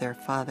death of their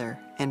father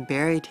and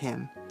buried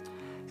him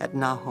at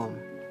Nahom,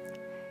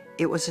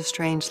 it was a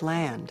strange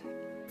land.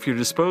 If you're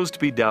disposed to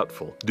be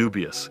doubtful,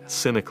 dubious,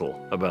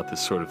 cynical about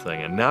this sort of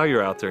thing, and now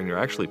you're out there and you're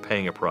actually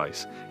paying a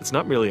price, it's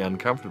not merely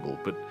uncomfortable,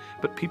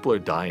 but people are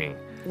dying.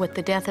 With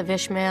the death of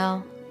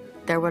Ishmael,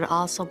 there would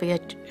also be a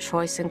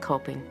choice in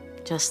coping,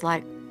 just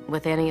like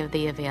with any of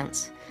the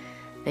events.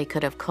 They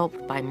could have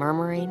coped by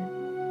murmuring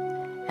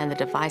and the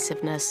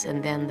divisiveness,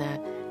 and then the,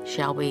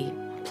 shall we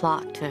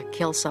plot to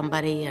kill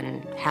somebody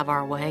and have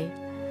our way?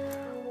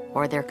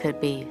 Or there could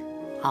be,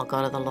 I'll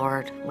go to the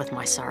Lord with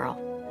my sorrow,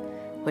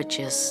 which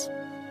is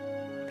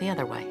the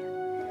other way.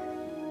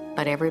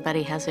 But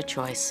everybody has a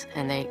choice,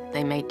 and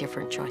they made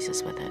different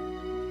choices with it.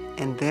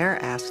 And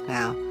they're asked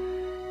now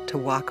to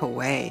walk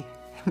away.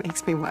 It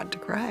makes me want to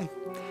cry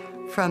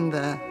from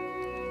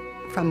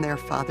their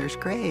father's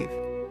grave.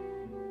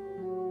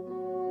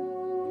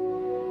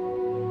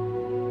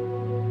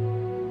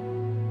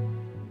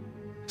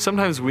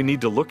 Sometimes we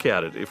need to look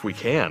at it, if we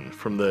can,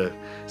 from the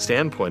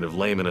standpoint of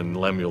Laman and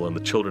Lemuel and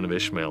the children of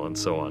Ishmael and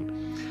so on.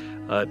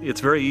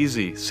 It's very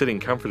easy, sitting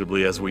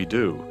comfortably as we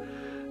do,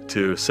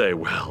 to say,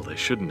 well, they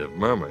shouldn't have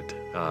murmured.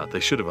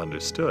 They should have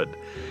understood.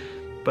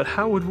 But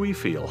how would we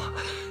feel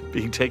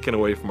being taken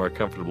away from our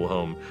comfortable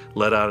home,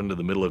 led out into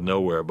the middle of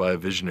nowhere by a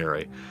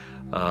visionary?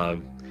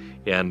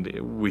 And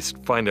we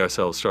find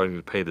ourselves starting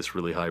to pay this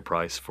really high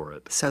price for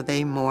it. So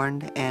they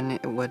mourned, and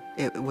it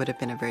would have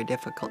been a very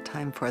difficult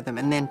time for them.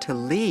 And then to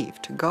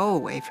leave, to go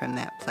away from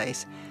that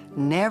place,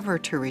 never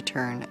to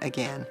return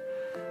again,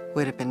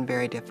 would have been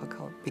very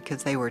difficult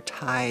because they were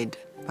tied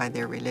by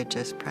their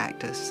religious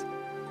practice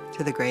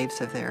to the graves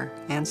of their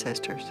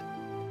ancestors.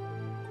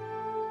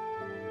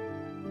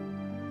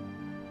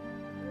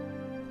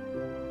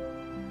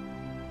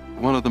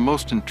 One of the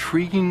most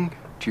intriguing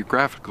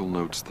geographical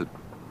notes that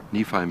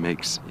Nephi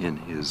makes in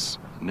his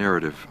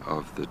narrative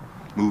of the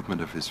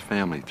movement of his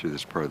family through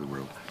this part of the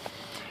world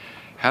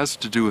has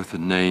to do with the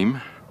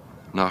name,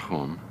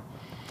 Nahum,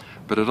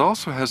 but it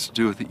also has to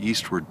do with the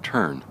eastward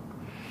turn.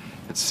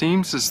 It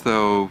seems as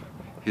though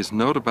his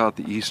note about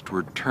the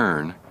eastward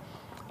turn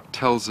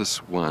tells us,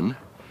 one,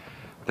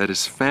 that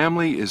his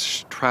family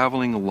is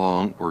traveling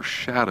along or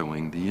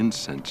shadowing the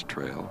incense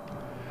trail,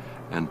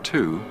 and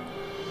two,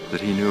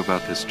 that he knew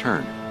about this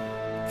turn.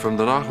 From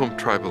the Nahum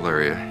tribal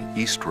area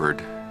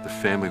eastward, the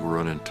family will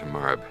run into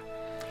Moab.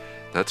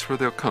 That's where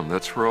they'll come.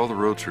 That's where all the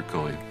roads are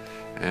going.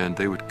 And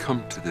they would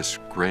come to this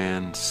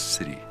grand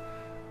city.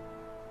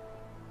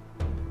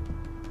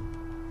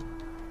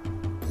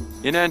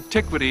 In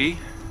antiquity,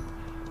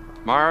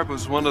 Moab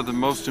was one of the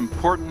most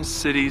important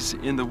cities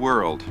in the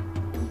world.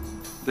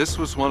 This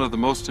was one of the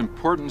most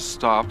important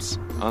stops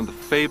on the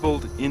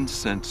fabled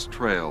incense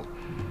trail.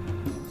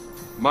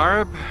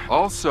 Moab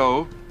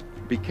also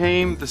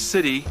became the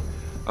city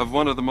of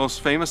one of the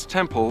most famous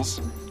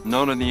temples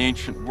known in the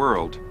ancient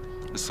world,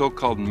 the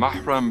so-called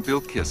Mahram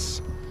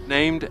Bilqis,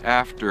 named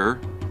after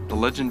the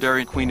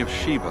legendary Queen of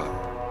Sheba.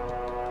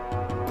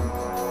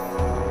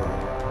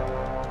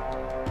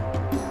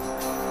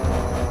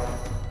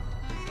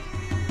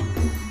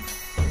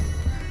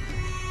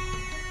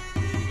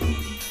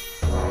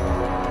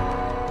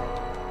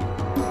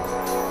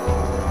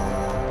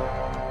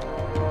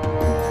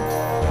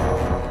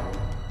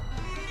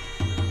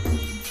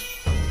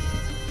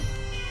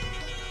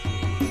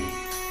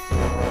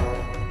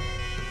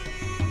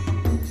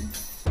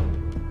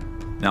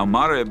 Now,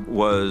 Moab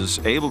was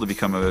able to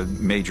become a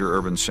major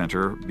urban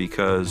center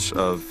because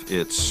of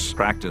its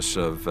practice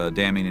of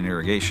damming and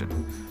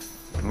irrigation.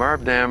 The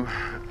Moab Dam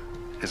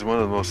is one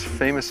of the most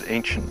famous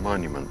ancient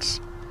monuments.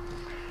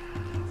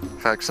 In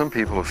fact, some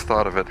people have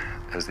thought of it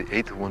as the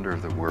eighth wonder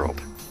of the world.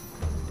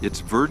 Its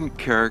verdant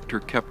character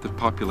kept the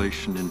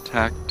population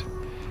intact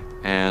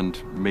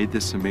and made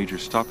this a major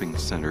stopping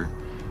center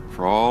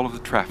for all of the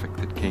traffic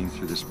that came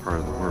through this part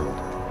of the world.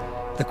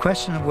 The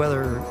question of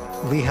whether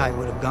Lehi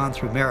would have gone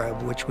through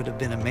Merib, which would have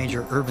been a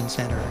major urban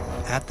center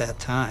at that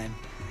time,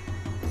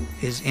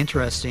 is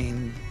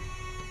interesting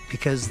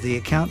because the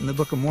account in the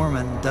Book of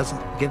Mormon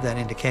doesn't give that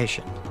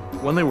indication.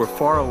 When they were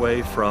far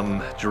away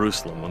from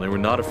Jerusalem, when they were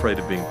not afraid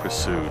of being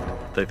pursued,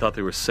 they thought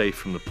they were safe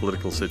from the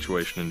political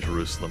situation in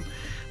Jerusalem,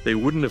 they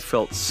wouldn't have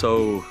felt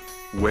so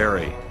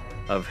wary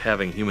of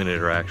having human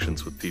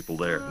interactions with people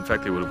there. In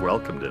fact, they would have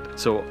welcomed it.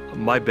 So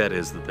my bet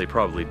is that they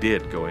probably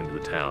did go into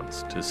the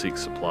towns to seek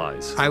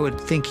supplies. I would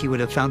think he would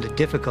have found it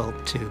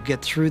difficult to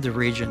get through the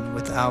region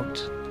without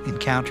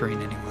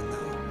encountering anyone,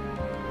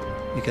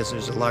 though, because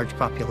there's a large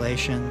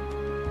population.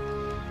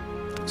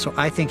 So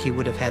I think he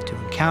would have had to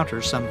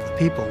encounter some of the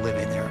people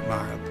living there at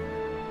Moab.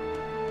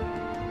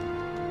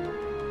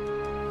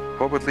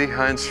 What would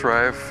Lehi and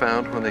Sarai have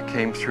found when they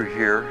came through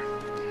here?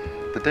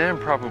 The dam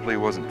probably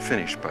wasn't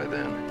finished by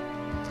then,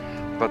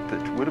 but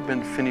it would have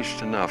been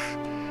finished enough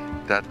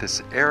that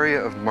this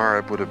area of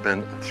Moab would have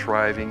been a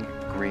thriving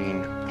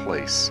green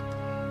place,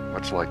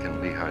 much like in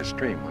Lehi's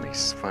dream when he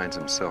finds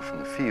himself in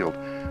the field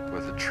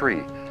with a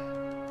tree.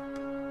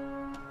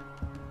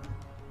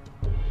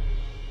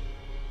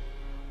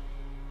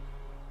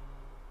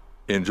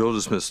 In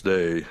Joseph Smith's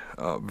day,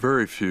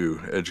 very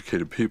few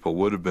educated people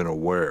would have been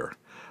aware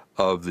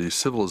of the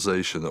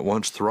civilization that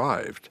once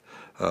thrived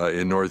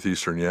in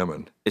northeastern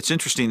Yemen. It's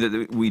interesting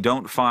that we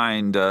don't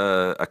find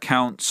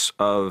accounts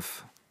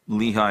of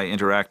Lehi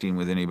interacting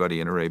with anybody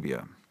in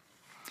Arabia.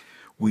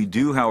 We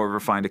do, however,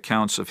 find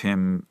accounts of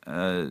him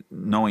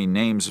knowing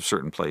names of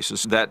certain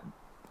places that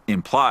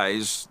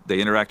implies they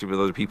interacted with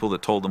other people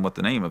that told them what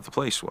the name of the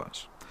place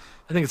was.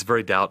 I think it's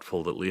very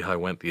doubtful that Lehi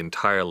went the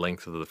entire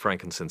length of the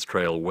frankincense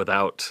trail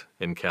without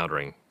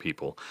encountering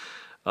people.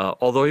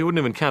 Although he wouldn't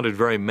have encountered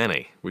very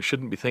many. We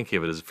shouldn't be thinking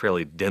of it as a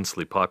fairly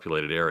densely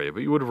populated area,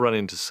 but you would have run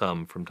into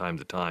some from time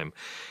to time.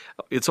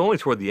 It's only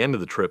toward the end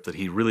of the trip that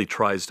he really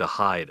tries to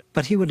hide.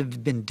 But he would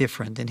have been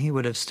different, and he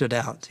would have stood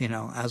out, you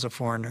know, as a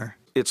foreigner.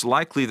 It's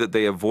likely that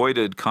they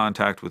avoided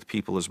contact with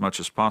people as much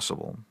as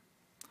possible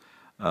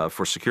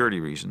for security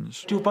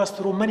reasons. You pass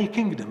through many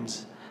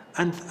kingdoms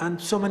and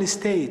so many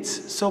states,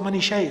 so many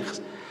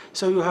sheikhs.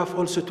 So you have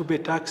also to pay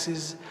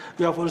taxes,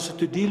 you have also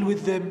to deal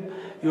with them,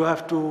 you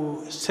have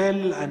to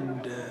sell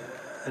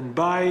and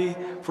buy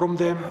from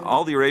them.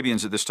 All the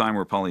Arabians at this time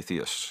were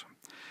polytheists.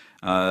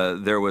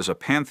 There was a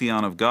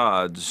pantheon of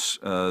gods,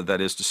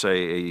 that is to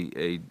say,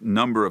 a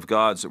number of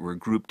gods that were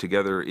grouped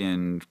together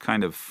in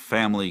kind of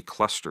family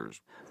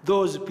clusters.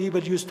 Those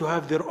people used to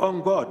have their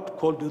own god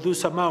called Udu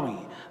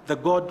Samawi, the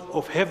god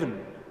of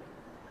heaven.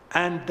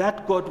 And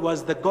that god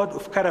was the god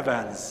of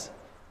caravans.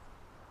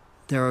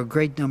 There are a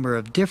great number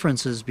of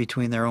differences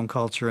between their own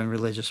culture and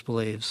religious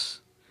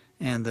beliefs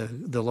and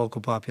the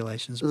local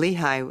populations.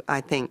 Lehi, I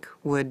think,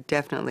 would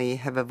definitely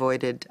have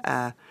avoided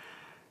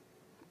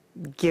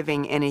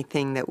giving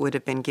anything that would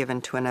have been given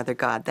to another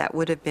god. That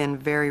would have been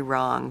very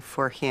wrong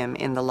for him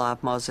in the law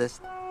of Moses.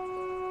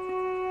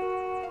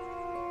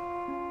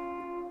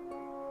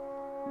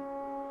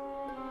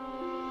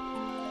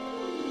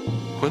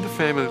 When the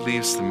family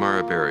leaves the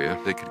Marib area,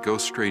 they could go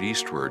straight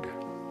eastward,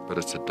 but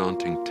it's a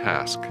daunting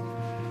task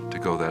to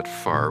go that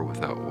far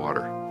without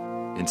water.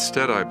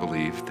 Instead, I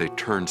believe, they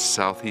turned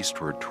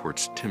southeastward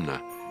towards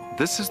Timnah.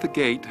 This is the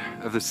gate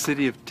of the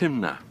city of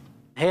Timnah.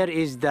 Here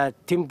is the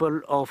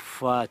temple of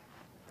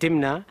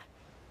Timnah,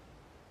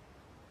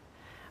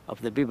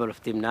 of the people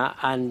of Timnah,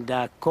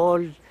 and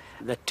called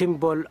the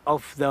temple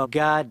of the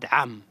god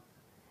Am.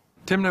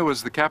 Timnah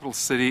was the capital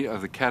city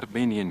of the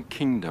Catabanian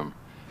kingdom.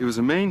 It was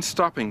a main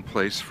stopping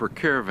place for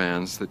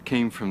caravans that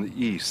came from the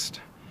east.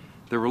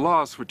 There were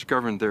laws which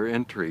governed their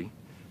entry,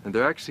 and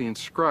they're actually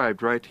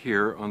inscribed right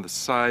here on the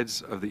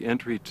sides of the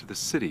entry to the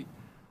city.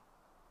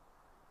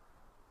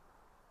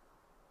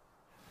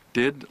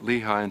 Did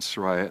Lehi and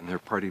Sariah and their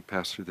party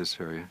pass through this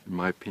area? In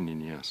my opinion,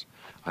 yes.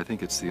 I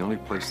think it's the only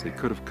place they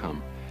could have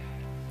come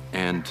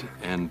and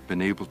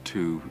been able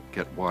to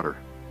get water.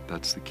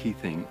 That's the key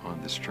thing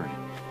on this journey.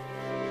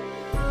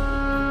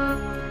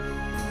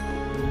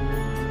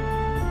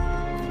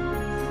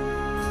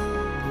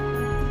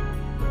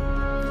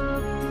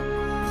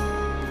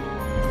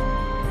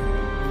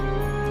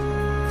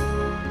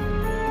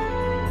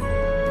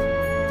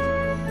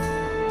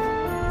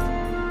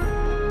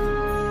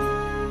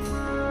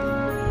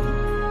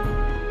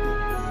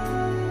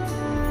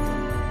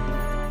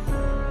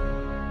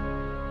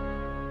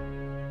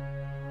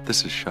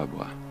 This is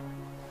Shabwa.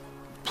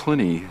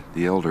 Pliny,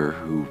 the elder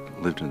who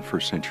lived in the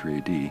 1st century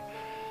AD,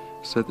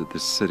 said that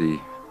this city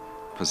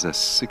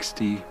possessed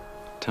 60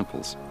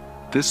 temples.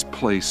 This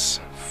place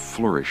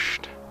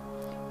flourished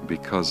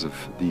because of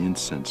the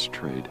incense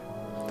trade.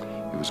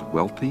 It was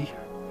wealthy.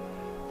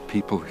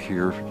 People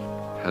here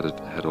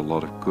had a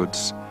lot of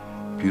goods.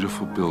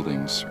 Beautiful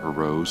buildings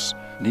arose.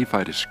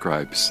 Nephi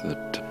describes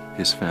that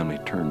his family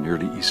turned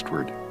nearly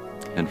eastward.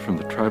 And from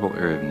the tribal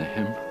area of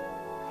Nehim,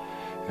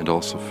 and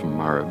also from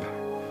Marib,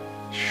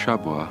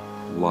 Shabwa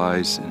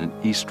lies in an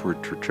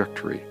eastward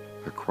trajectory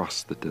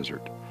across the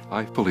desert.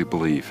 I fully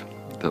believe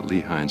that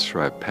Lehi and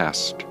Sariah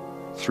passed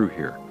through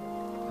here.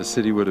 The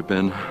city would have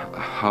been a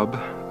hub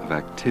of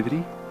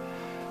activity.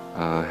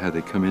 Had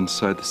they come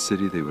inside the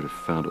city, they would have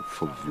found it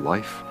full of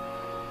life.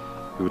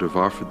 It would have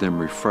offered them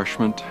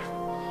refreshment.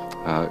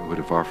 It would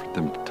have offered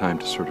them time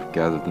to sort of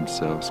gather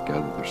themselves,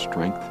 gather their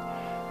strength.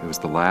 It was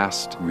the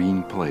last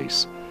green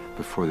place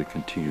before they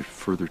continued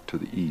further to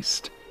the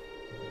east.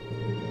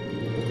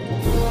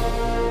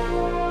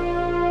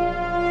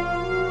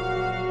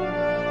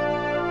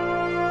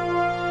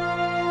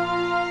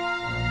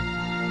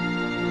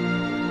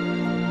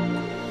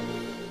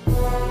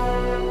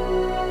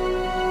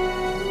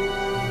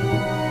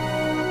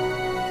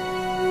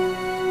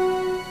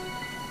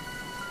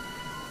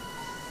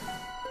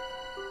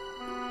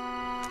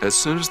 As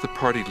soon as the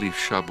party leaves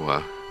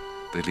Shabwa,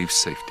 they leave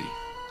safety.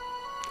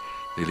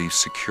 They leave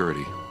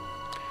security.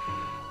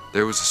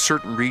 There was a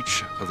certain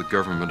reach of the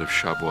government of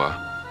Shabwa,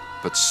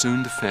 but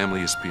soon the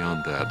family is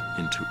beyond that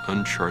into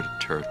uncharted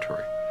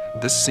territory.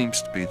 This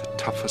seems to be the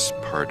toughest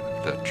part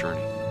of that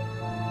journey.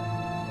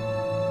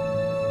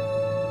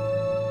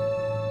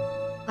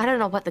 I don't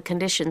know what the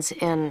conditions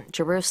in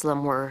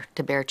Jerusalem were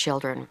to bear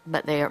children,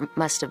 but they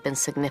must have been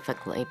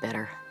significantly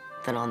better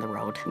than on the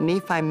road.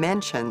 Nephi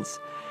mentions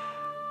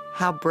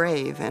how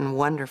brave and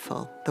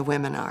wonderful the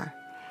women are,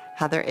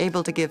 how they're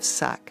able to give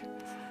suck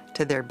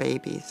to their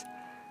babies,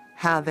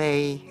 how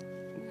they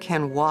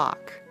can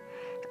walk,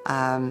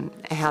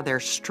 how they're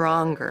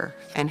stronger,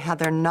 and how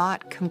they're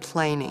not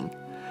complaining,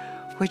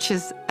 which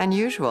is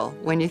unusual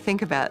when you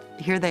think about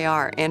here they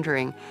are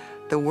entering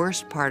the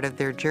worst part of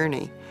their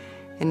journey,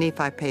 And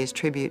Nephi pays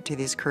tribute to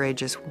these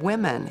courageous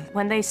women.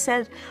 When they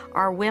said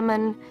our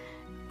women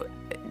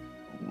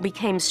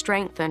became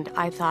strengthened,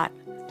 I thought,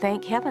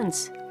 thank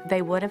heavens,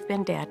 they would have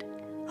been dead.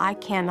 I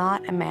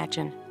cannot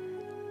imagine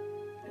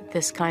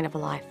this kind of a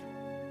life.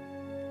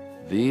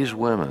 These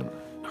women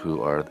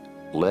who are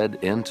led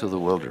into the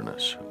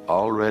wilderness,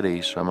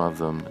 already some of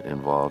them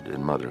involved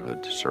in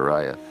motherhood,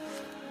 Sariah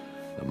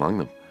among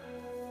them,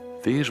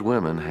 these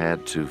women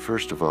had to,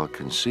 first of all,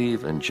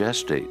 conceive and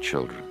gestate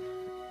children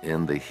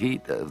in the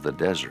heat of the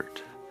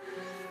desert,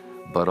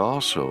 but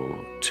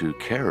also to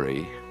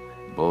carry,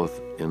 both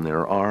in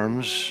their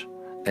arms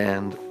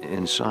and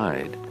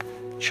inside,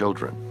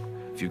 children.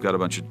 If you've got a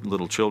bunch of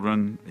little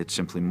children, it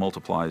simply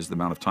multiplies the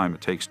amount of time it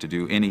takes to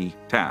do any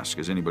task,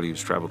 as anybody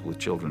who's traveled with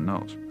children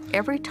knows.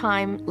 Every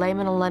time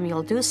Laman and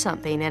Lemuel do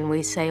something and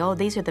we say, oh,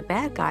 these are the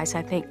bad guys,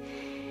 I think,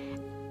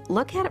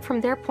 look at it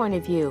from their point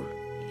of view.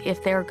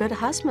 If they're good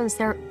husbands,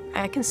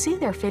 I can see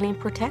they're feeling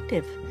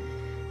protective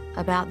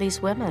about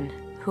these women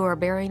who are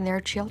bearing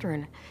their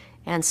children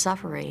and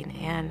suffering,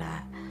 and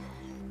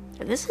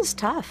this is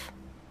tough.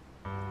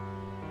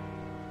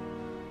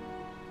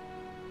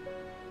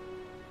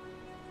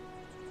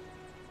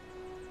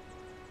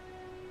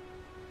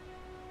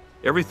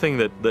 Everything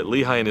that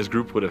Lehi and his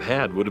group would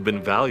have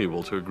been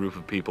valuable to a group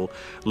of people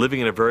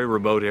living in a very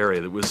remote area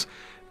that was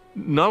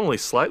not only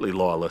slightly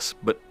lawless,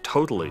 but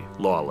totally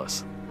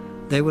lawless.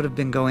 They would have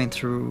been going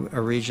through a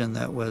region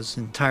that was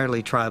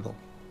entirely tribal,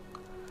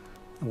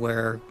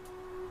 where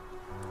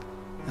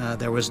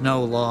there was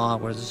no law,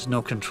 where there was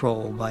no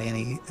control by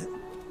any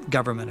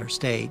government or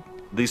state.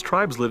 These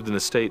tribes lived in a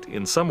state,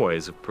 in some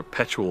ways, of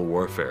perpetual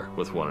warfare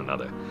with one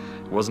another.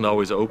 It wasn't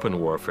always open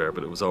warfare,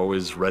 but it was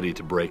always ready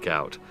to break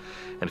out.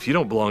 And if you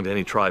don't belong to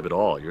any tribe at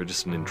all, you're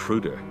just an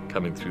intruder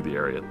coming through the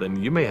area, then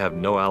you may have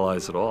no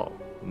allies at all.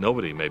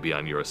 Nobody may be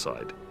on your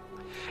side.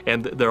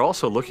 And they're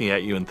also looking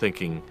at you and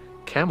thinking,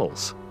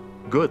 camels,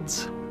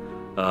 goods,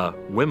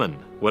 women,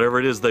 whatever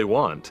it is they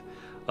want,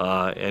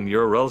 and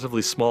you're a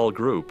relatively small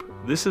group.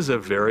 This is a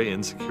very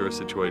insecure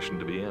situation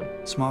to be in.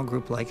 A small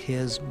group like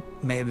his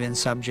may have been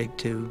subject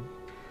to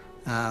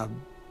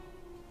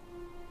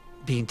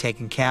being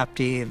taken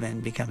captive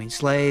and becoming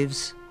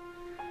slaves.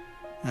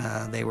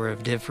 They were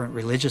of different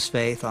religious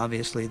faith,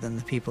 obviously, than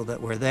the people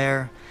that were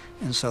there,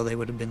 and so they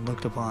would have been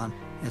looked upon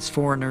as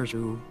foreigners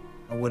who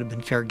would have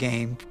been fair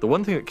game. The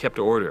one thing that kept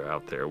order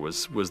out there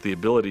was the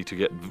ability to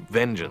get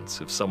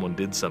vengeance if someone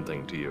did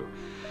something to you.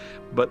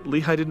 But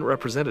Lehi didn't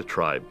represent a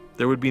tribe.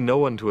 There would be no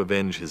one to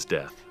avenge his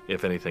death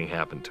if anything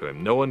happened to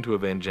him, no one to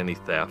avenge any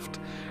theft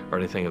or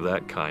anything of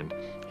that kind.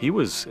 He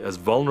was as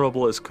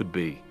vulnerable as could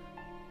be.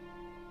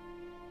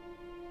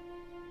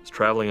 He was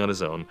traveling on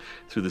his own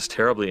through this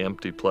terribly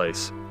empty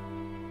place.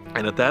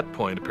 And at that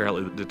point,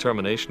 apparently, the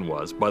determination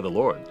was, by the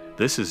Lord,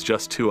 this is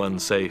just too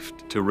unsafe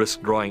to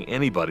risk drawing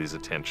anybody's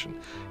attention.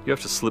 You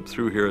have to slip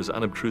through here as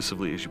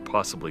unobtrusively as you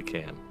possibly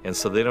can. And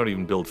so they don't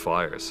even build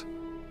fires.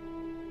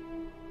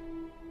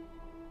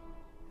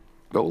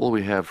 What will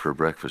we have for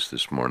breakfast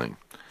this morning?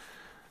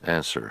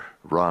 Answer,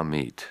 raw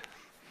meat.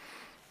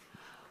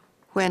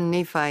 When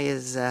Nephi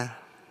is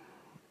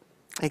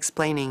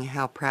explaining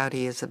how proud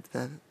he is of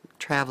the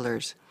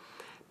travelers,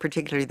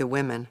 particularly the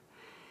women,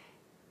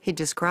 he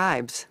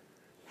describes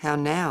how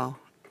now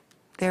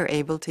they're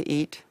able to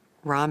eat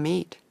raw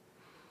meat.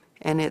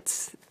 And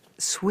it's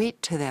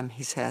sweet to them,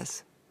 he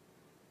says.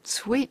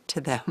 Sweet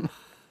to them.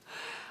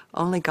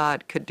 Only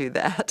God could do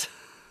that.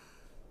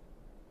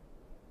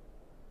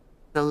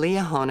 The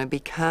Liahona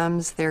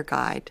becomes their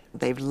guide.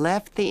 They've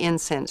left the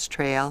incense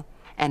trail,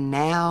 and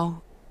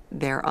now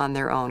they're on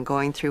their own,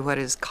 going through what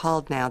is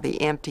called now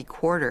the empty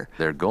quarter.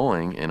 They're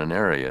going in an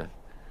area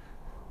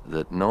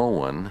that no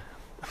one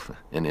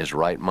in his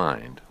right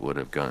mind would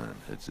have gone.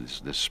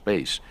 It's this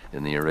space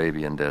in the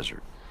Arabian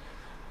desert.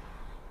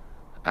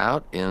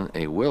 Out in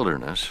a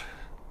wilderness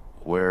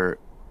where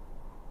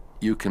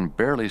you can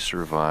barely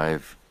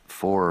survive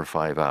 4 or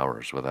 5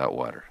 hours without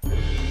water.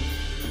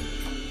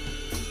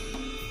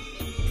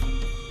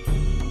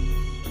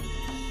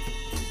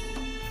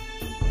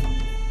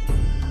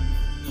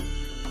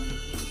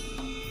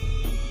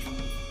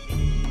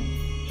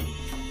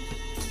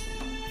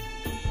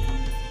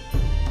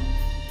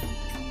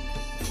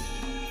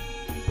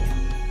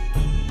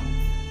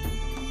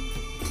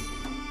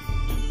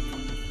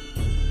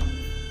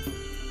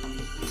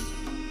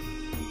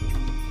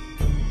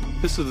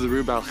 This is the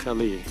Rub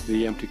al-Khali,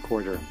 the empty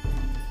quarter.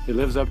 It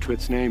lives up to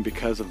its name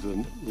because of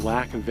the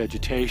lack of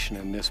vegetation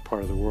in this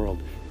part of the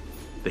world.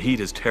 The heat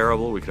is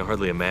terrible. We can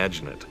hardly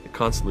imagine it.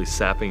 Constantly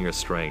sapping your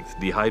strength,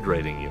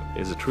 dehydrating you,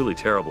 is a truly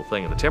terrible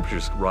thing. And the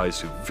temperatures rise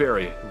to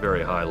very,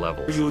 very high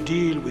levels. You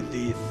deal with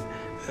the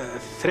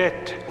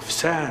threat of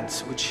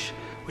sands, which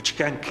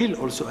can kill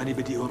also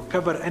anybody or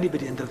cover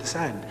anybody under the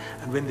sand.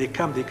 And when they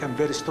come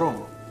very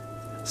strong.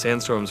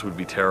 Sandstorms would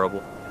be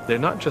terrible. They're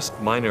not just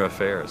minor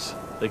affairs.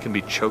 They can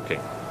be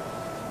choking.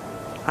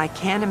 I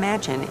can't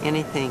imagine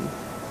anything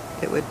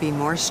that would be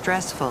more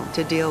stressful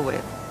to deal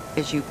with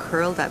as you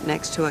curled up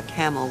next to a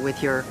camel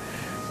with your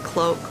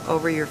cloak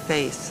over your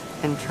face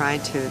and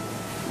tried to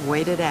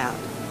wait it out.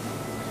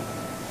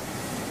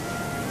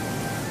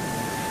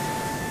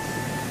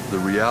 The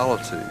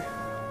reality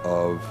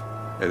of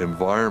an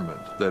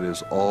environment that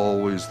is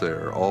always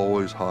there,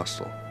 always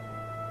hostile,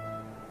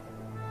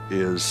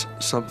 is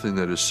something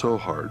that is so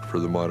hard for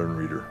the modern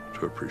reader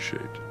to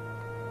appreciate,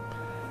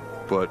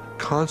 but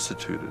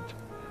constituted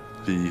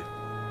the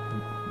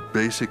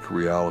basic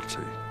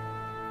reality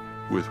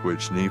with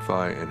which Nephi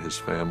and his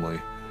family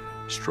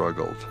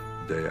struggled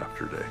day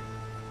after day.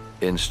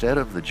 Instead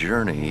of the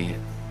journey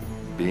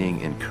being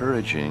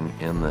encouraging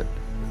in that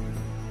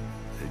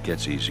it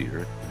gets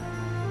easier,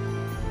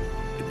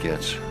 it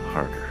gets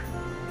harder.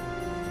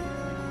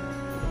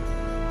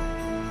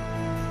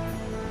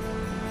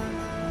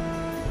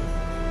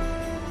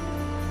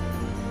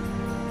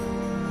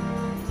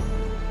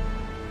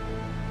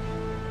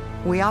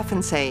 We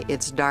often say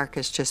it's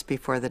darkest just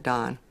before the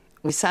dawn.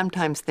 We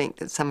sometimes think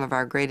that some of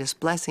our greatest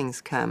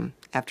blessings come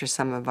after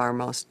some of our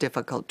most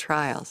difficult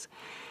trials.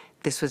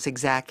 This was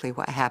exactly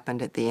what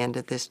happened at the end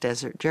of this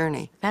desert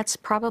journey. That's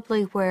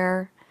probably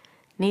where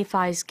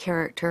Nephi's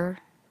character,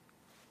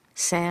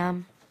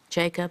 Sam,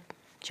 Jacob,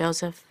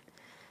 Joseph,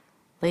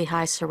 Lehi,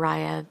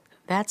 Sariah,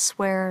 that's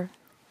where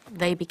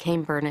they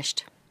became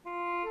burnished.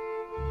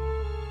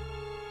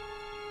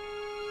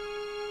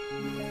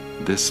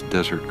 This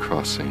desert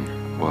crossing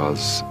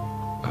was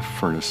a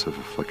furnace of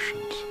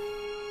afflictions.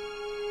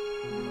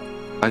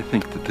 I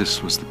think that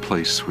this was the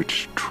place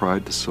which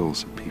tried the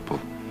souls of people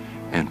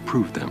and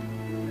proved them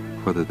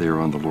whether they were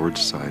on the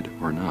Lord's side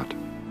or not.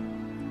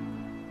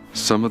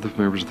 Some of the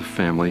members of the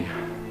family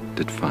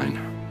did fine.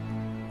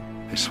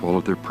 They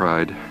swallowed their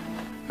pride.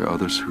 There are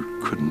others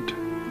who couldn't,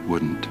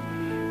 wouldn't,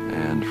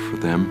 and for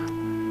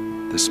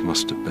them, this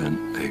must have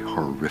been a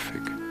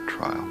horrific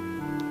trial.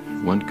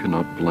 One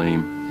cannot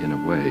blame, in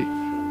a way,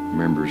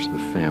 members of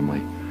the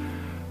family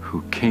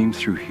who came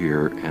through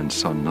here and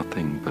saw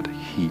nothing but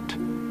heat,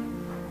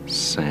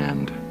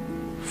 sand,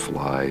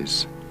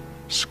 flies,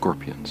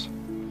 scorpions.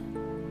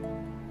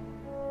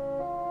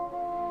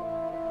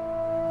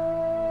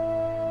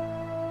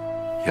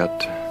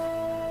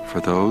 Yet, for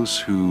those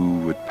who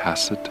would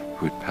pass it,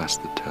 who would pass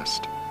the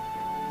test,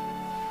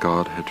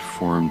 God had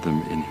formed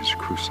them in his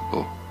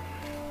crucible,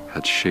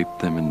 had shaped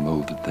them and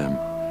molded them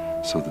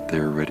so that they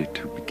are ready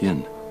to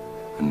begin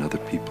another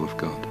people of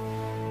God.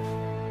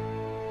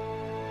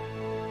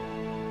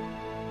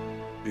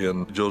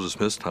 In Joseph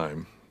Smith's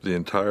time, the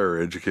entire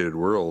educated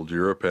world,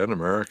 Europe and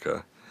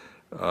America,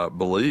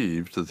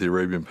 believed that the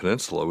Arabian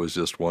Peninsula was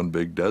just one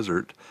big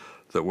desert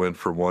that went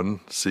from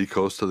one sea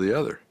coast to the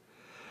other.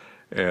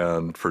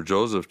 And for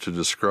Joseph to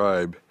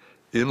describe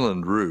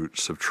inland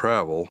routes of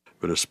travel,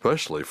 but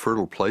especially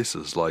fertile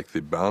places like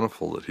the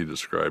Bountiful that he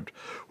described,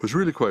 was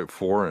really quite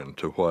foreign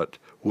to what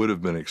would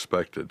have been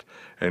expected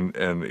and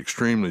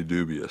extremely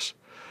dubious.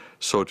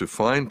 So to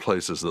find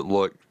places that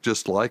look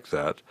just like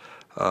that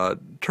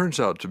turns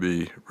out to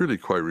be really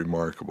quite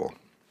remarkable.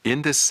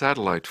 In this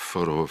satellite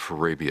photo of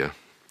Arabia,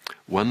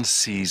 one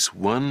sees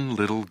one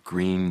little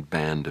green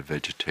band of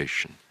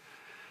vegetation.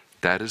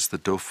 That is the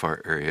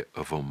Dhofar area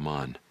of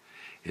Oman.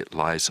 It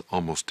lies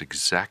almost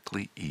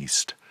exactly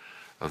east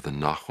of the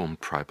Nahum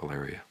tribal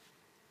area.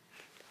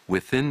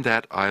 Within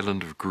that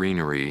island of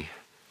greenery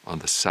on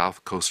the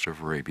south coast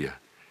of Arabia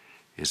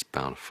is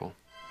Bountiful.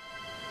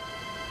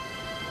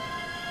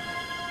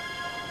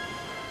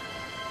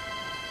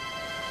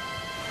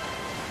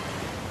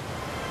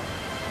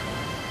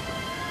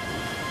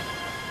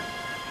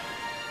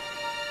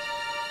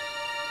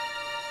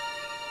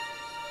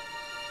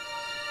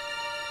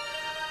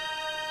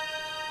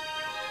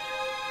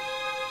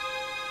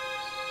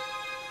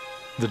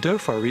 The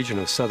Dhofar region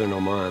of southern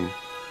Oman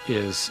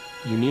is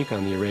unique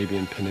on the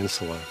Arabian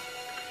Peninsula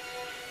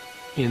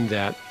in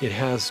that it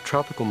has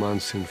tropical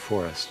monsoon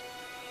forest.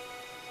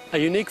 A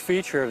unique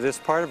feature of this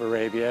part of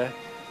Arabia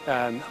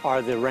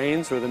are the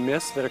rains or the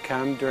mists that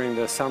come during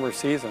the summer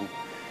season.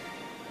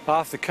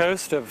 Off the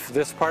coast of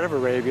this part of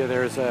Arabia,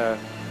 there's a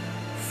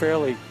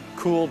fairly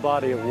cool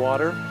body of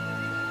water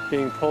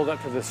being pulled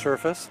up to the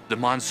surface. The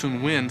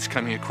monsoon winds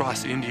coming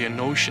across the Indian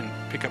Ocean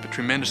pick up a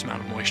tremendous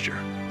amount of moisture.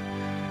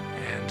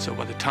 So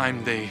by the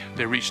time they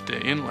reach the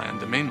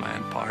inland, the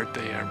mainland part,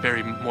 they are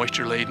very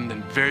moisture-laden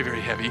and very,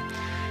 very heavy.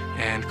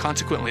 And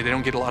consequently, they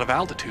don't get a lot of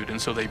altitude, and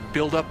so they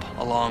build up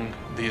along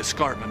the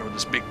escarpment, or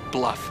this big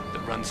bluff that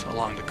runs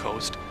along the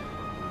coast.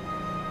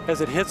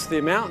 As it hits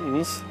the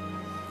mountains,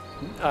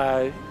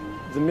 the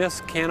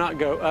mist cannot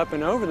go up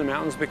and over the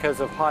mountains because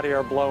of hot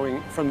air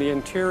blowing from the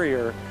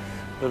interior,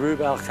 the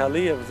Rub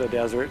al-Khali of the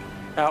desert,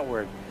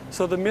 outward.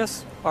 So the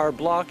mists are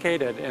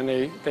blockaded and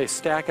they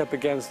stack up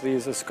against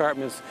these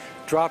escarpments,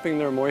 dropping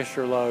their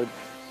moisture load.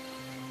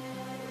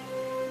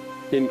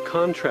 In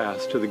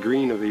contrast to the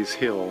green of these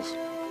hills,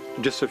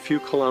 just a few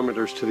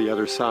kilometers to the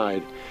other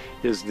side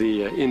is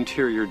the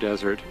interior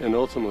desert and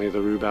ultimately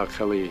the Rub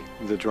al-Khali,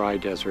 the dry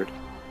desert.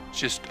 It's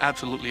just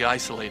absolutely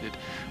isolated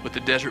with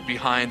the desert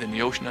behind and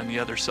the ocean on the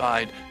other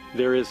side.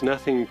 There is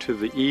nothing to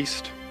the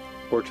east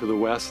or to the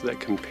west that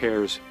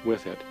compares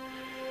with it.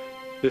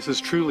 This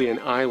is truly an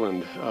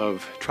island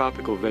of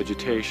tropical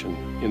vegetation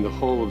in the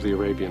whole of the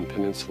Arabian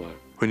Peninsula.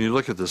 When you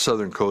look at the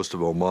southern coast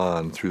of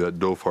Oman through that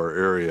Dhofar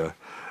area,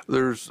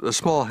 there's a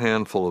small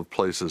handful of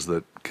places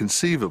that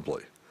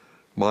conceivably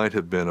might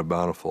have been a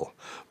bountiful,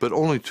 but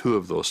only 2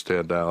 of those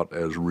stand out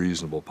as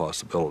reasonable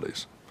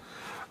possibilities.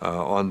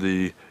 On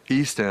the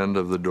east end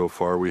of the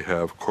Dhofar, we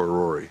have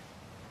Korori.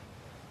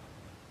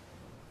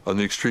 On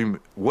the extreme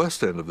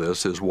west end of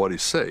this is Wadi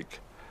Sheikh.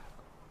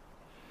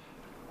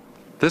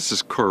 This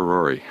is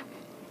Korori.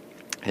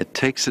 It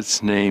takes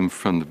its name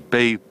from the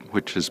bay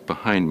which is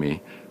behind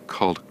me,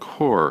 called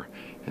Kor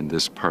in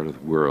this part of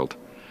the world.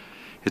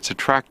 It's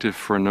attractive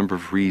for a number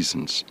of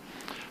reasons.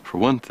 For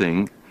one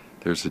thing,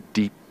 there's a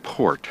deep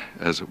port,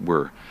 as it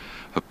were,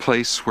 a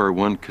place where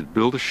one could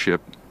build a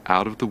ship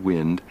out of the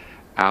wind,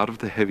 out of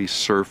the heavy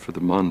surf of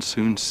the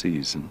monsoon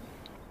season.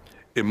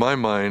 In my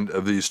mind,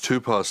 of these 2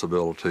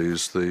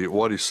 possibilities, the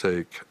Wadi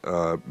Sheikh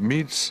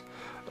meets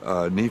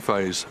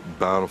Nephi's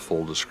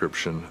bountiful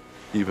description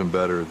even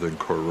better than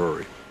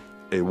Korori.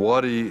 A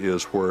wadi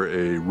is where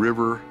a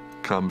river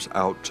comes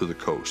out to the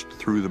coast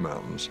through the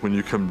mountains. When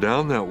you come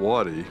down that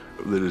wadi,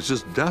 that is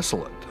just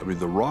desolate. I mean,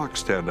 the rocks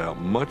stand out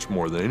much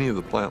more than any of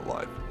the plant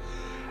life.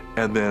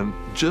 And then,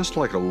 just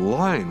like a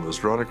line was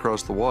drawn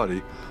across the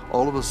wadi,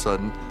 all of a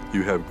sudden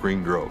you have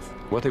green growth.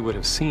 What they would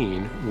have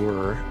seen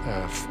were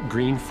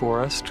green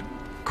forest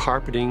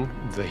carpeting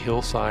the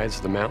hillsides,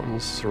 the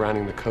mountains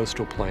surrounding the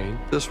coastal plain.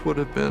 This would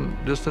have been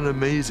just an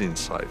amazing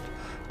sight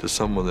to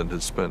someone that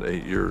had spent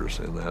 8 years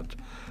in that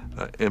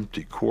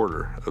empty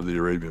quarter of the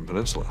Arabian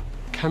Peninsula.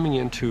 Coming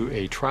into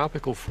a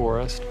tropical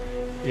forest,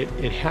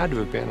 it had to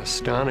have been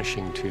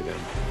astonishing to them.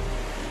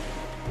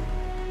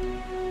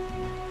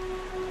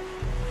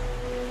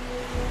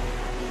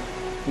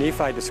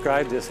 Nephi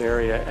described this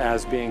area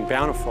as being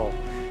bountiful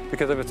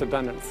because of its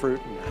abundant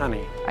fruit and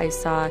honey. I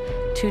saw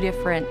 2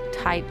 different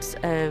types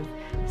of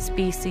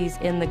species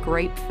in the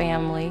grape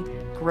family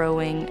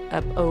growing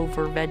up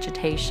over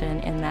vegetation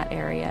in that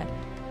area.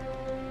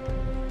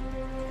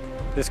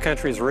 This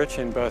country is rich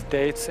in both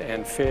dates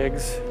and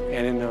figs,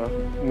 and in the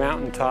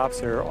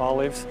mountaintops there are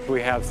olives.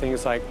 We have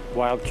things like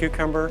wild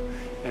cucumber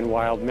and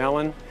wild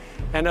melon,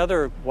 and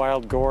other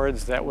wild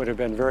gourds that would have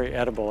been very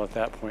edible at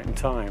that point in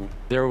time.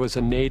 There was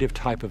a native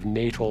type of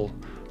natal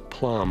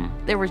plum.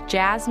 There was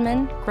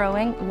jasmine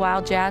growing,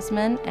 wild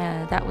jasmine,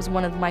 and that was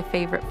one of my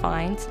favorite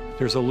finds.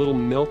 There's a little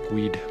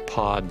milkweed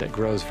pod that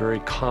grows very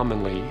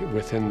commonly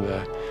within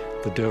the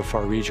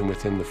Dhofar region,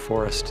 within the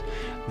forest,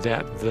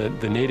 that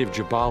the native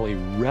Jabali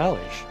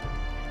relish.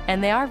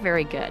 And they are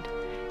very good.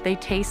 They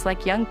taste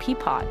like young pea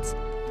pods.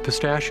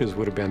 Pistachios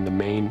would have been the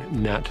main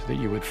nut that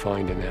you would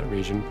find in that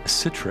region.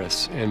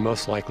 Citrus and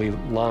most likely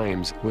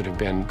limes would have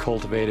been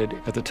cultivated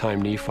at the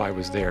time Nephi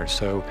was there,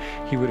 so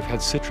he would have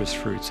had citrus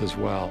fruits as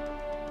well.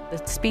 The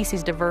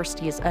species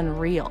diversity is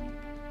unreal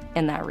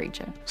in that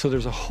region. So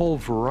there's a whole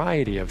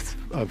variety of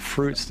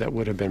fruits that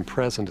would have been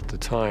present at the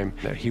time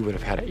that he would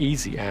have had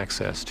easy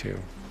access to.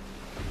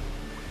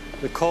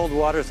 The cold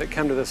waters that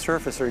come to the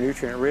surface are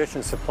nutrient-rich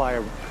and supply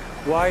a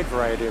wide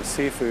variety of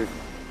seafood.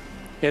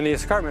 In the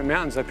escarpment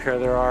mountains up here,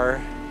 there are,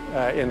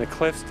 in the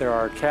cliffs, there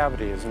are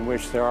cavities in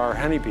which there are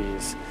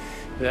honeybees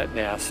that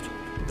nest.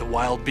 The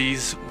wild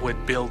bees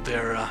would build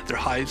their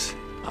hives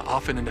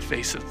often in the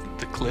face of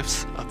the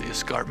cliffs of the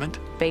escarpment.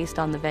 Based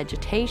on the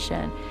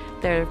vegetation,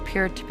 there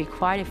appeared to be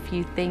quite a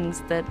few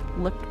things that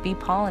looked bee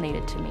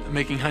pollinated to me.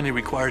 Making honey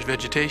requires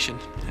vegetation.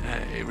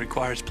 It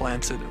requires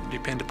plants that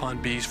depend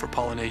upon bees for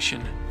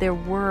pollination. There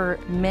were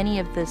many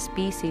of the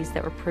species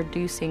that were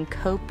producing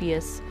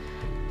copious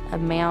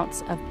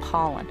amounts of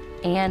pollen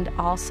and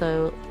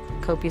also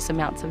copious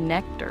amounts of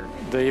nectar.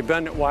 The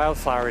abundant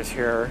wildflowers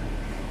here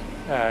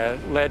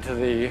led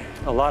to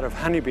a lot of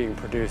honey being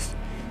produced.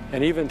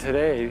 And even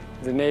today,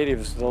 the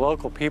natives, the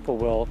local people,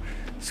 will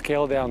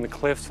scale down the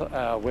cliffs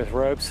with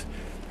ropes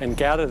and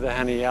gather the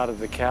honey out of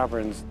the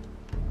caverns.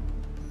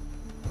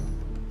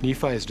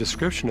 Nephi's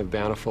description of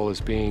Bountiful as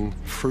being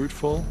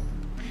fruitful,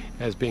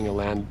 as being a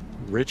land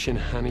rich in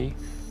honey,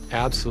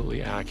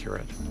 absolutely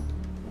accurate.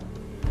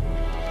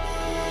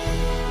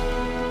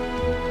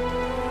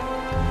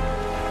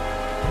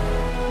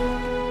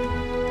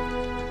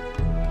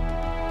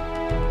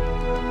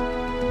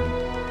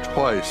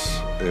 Twice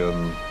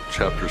in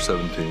chapter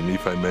 17,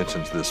 Nephi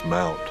mentions this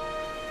mount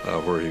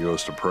where he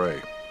goes to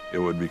pray. It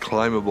would be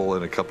climbable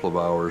in a couple of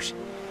hours,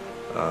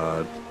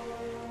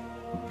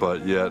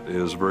 but yet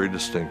is very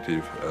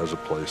distinctive as a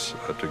place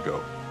to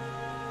go.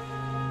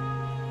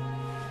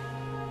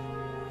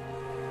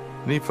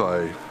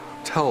 Nephi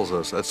tells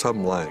us at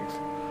some length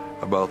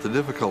about the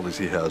difficulties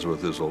he has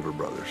with his older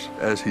brothers.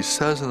 As he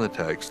says in the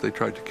text, they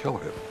tried to kill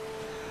him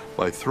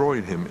by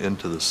throwing him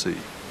into the sea.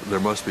 There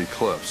must be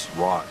cliffs,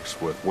 rocks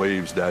with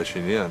waves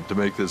dashing in to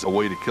make this a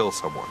way to kill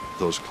someone.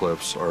 Those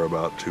cliffs are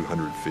about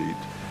 200 feet,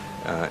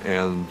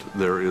 and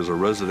there is a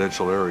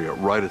residential area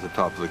right at the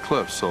top of the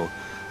cliff. So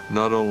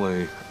not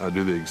only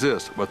do they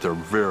exist, but they're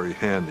very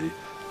handy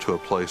to a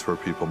place where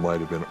people might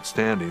have been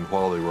standing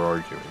while they were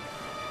arguing.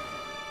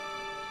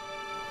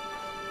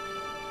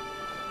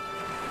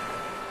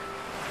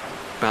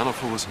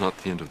 Bountiful was not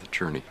the end of the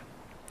journey.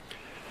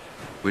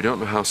 We don't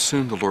know how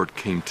soon the Lord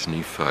came to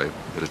Nephi,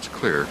 but it's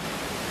clear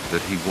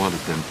that he wanted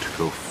them to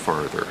go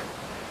farther,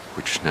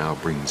 which now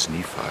brings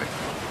Nephi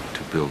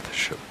to build the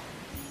ship.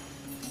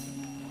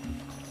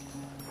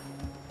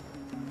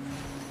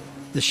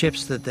 The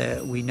ships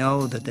that we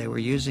know that they were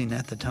using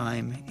at the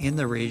time in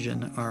the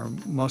region are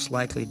most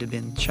likely to have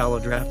been shallow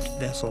draft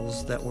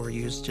vessels that were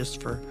used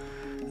just for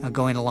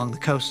going along the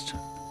coast,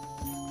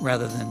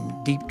 rather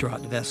than deep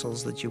draught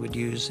vessels that you would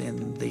use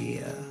in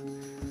the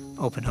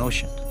open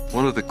ocean.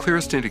 One of the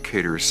clearest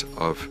indicators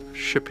of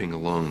shipping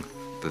along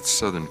the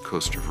southern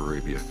coast of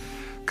Arabia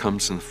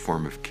comes in the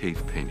form of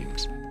cave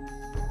paintings.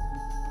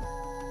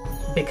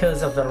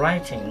 Because of the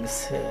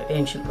writings,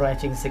 ancient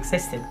writings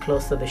existed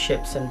close to the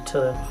ships and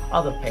to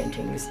other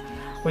paintings,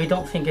 we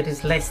don't think it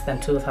is less than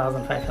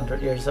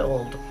 2,500 years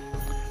old.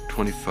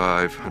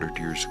 2,500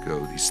 years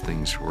ago, these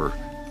things were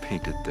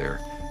painted there.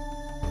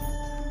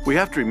 We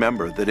have to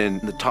remember that in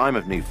the time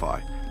of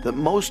Nephi, that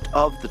most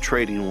of the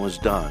trading was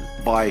done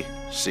by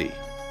sea.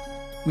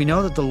 We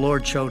know that the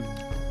Lord showed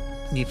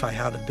Nephi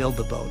how to build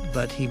the boat,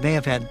 but he may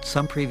have had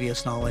some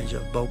previous knowledge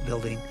of boat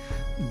building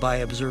by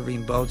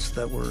observing boats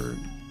that were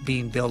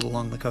being built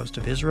along the coast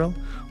of Israel,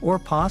 or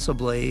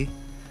possibly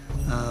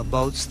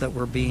boats that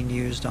were being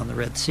used on the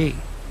Red Sea.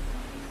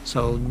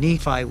 So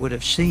Nephi would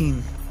have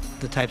seen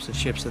the types of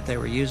ships that they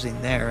were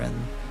using there,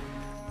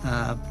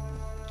 and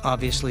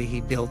obviously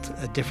he built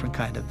a different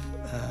kind of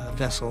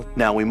vessel.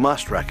 Now we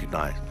must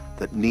recognize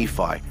that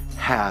Nephi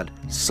had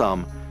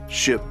some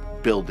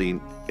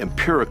shipbuilding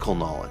empirical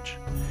knowledge.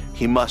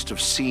 He must have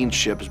seen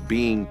ships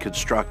being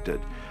constructed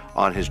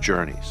on his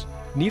journeys.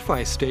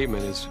 Nephi's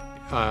statement is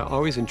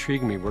always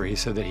intrigued me, where he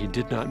said that he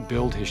did not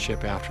build his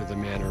ship after the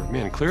manner of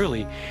men.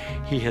 Clearly,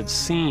 he had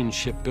seen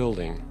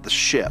shipbuilding. The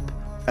ship,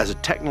 as a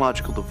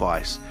technological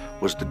device,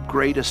 was the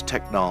greatest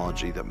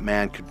technology that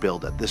man could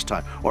build at this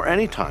time, or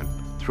any time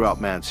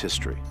throughout man's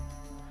history.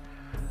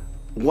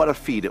 What a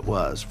feat it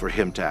was for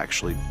him to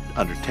actually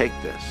undertake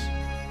this.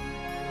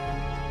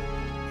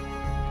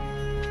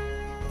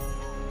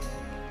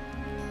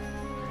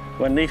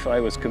 When Nephi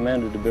was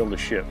commanded to build a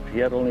ship, he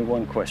had only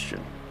one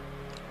question.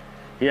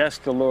 He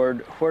asked the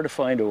Lord where to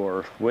find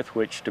ore with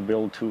which to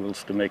build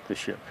tools to make the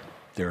ship.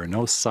 There are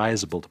no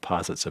sizable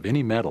deposits of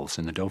any metals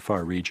in the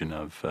Dhofar region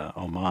of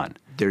Oman.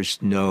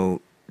 There's no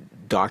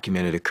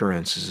documented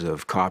occurrences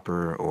of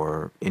copper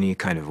or any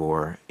kind of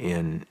ore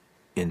in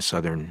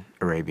southern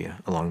Arabia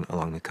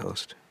along the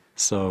coast.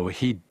 So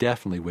he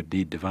definitely would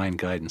need divine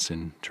guidance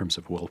in terms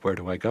of, well, where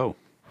do I go?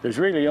 There's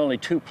really only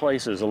two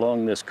places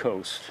along this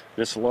coast,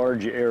 this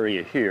large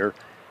area here,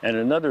 and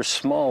another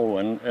small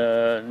one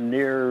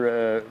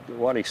near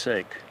Wadi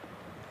Sheikh,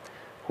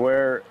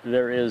 where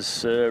there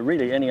is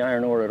really any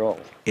iron ore at all.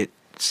 It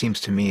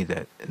seems to me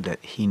that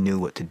he knew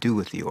what to do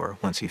with the ore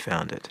once he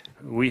found it.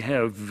 We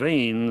have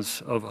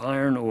veins of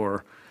iron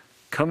ore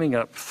coming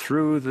up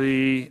through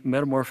the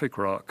metamorphic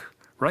rock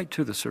right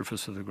to the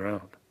surface of the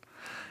ground.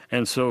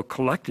 And so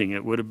collecting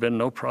it would have been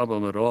no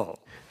problem at all.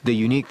 The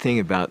unique thing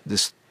about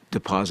this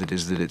deposit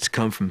is that it's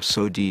come from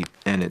so deep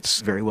and it's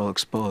very well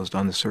exposed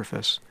on the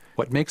surface.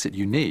 What makes it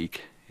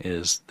unique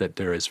is that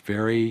there is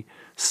very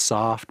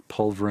soft,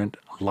 pulverant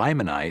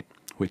limonite,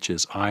 which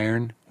is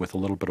iron with a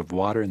little bit of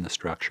water in the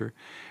structure,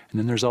 and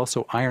then there's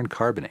also iron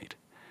carbonate.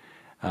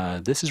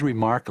 This is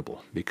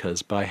remarkable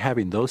because by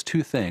having those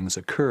two things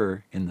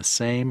occur in the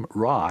same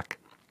rock,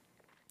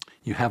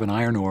 you have an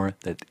iron ore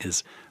that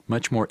is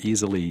much more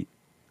easily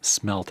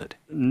smelted.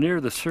 Near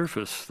the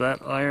surface,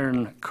 that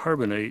iron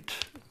carbonate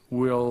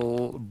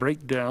will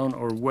break down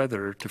or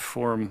weather to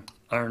form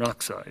iron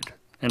oxide.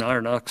 And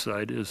iron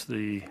oxide is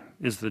the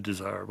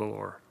desirable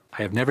ore.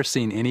 I have never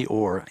seen any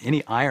ore,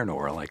 any iron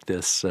ore like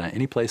this,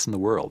 any place in the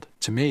world.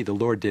 To me, the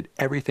Lord did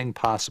everything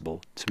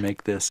possible to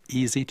make this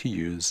easy to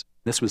use.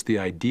 This was the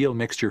ideal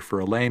mixture for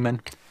a layman.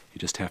 You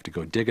just have to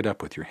go dig it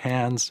up with your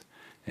hands,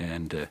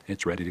 and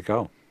it's ready to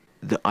go.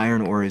 The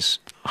iron ore is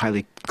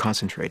highly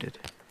concentrated,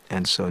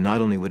 and so not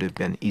only would it have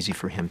been easy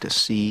for him to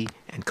see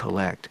and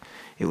collect,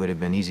 it would have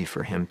been easy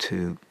for him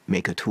to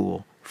make a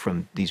tool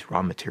from these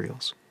raw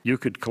materials. You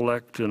could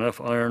collect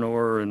enough iron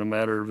ore in a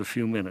matter of a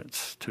few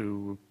minutes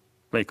to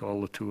make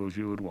all the tools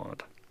you would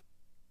want.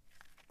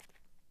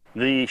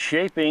 The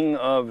shaping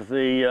of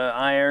the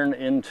iron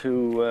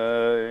into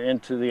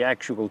the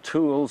actual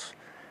tools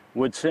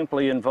would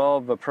simply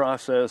involve a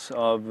process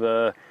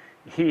of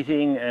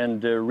heating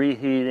and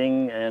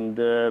reheating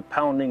and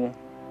pounding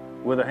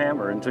with a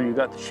hammer until you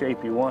got the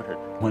shape you wanted.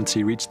 Once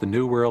he reached the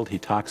New World, he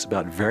talks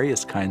about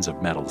various kinds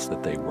of metals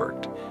that they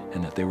worked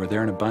and that they were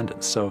there in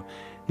abundance. So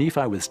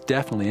Nephi was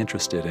definitely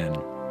interested in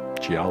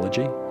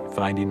geology,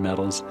 finding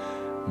metals,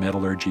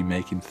 metallurgy,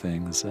 making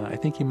things. I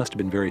think he must have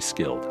been very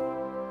skilled.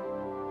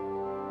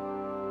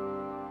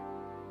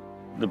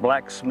 The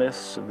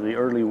blacksmiths of the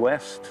early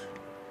West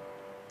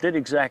did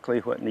exactly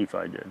what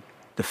Nephi did.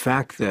 The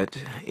fact that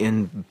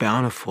in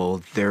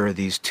Bountiful there are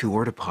these two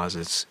ore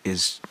deposits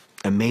is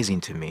amazing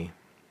to me.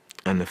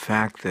 And the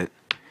fact that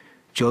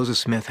Joseph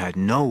Smith had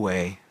no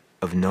way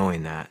of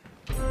knowing that.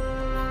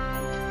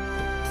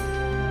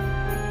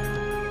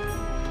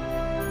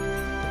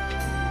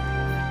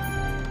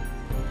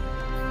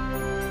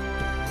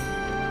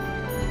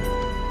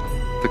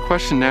 The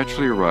question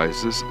naturally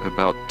arises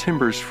about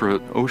timbers for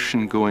an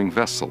ocean-going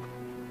vessel.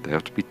 They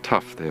have to be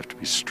tough, they have to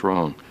be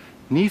strong.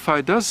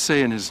 Nephi does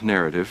say in his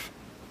narrative,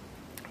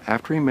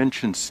 after he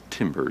mentions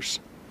timbers,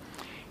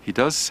 he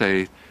does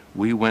say,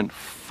 "We went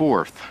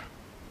forth."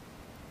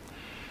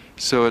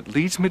 So it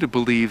leads me to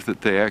believe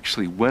that they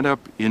actually went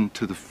up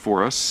into the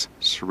forests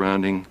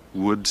surrounding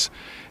woods,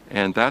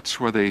 and that's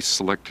where they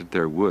selected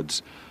their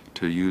woods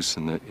to use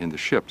in the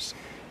ships.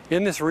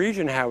 In this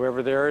region,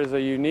 however, there is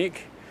a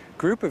unique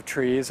group of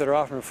trees that are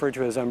often referred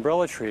to as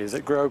umbrella trees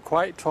that grow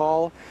quite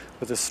tall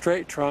with a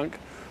straight trunk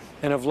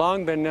and have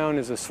long been known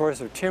as a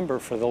source of timber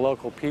for the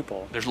local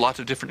people. There's lots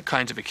of different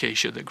kinds of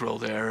acacia that grow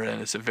there,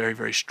 and it's a very,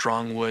 very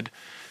strong wood,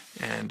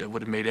 and it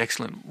would have made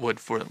excellent wood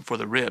for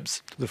the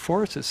ribs. The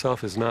forest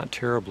itself is not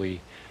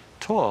terribly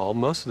tall.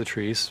 Most of the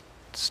trees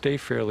stay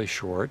fairly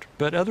short,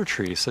 but other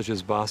trees such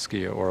as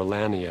boskia or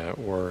lania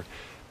or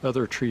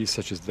other trees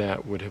such as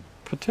that would have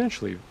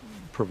potentially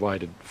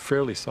provided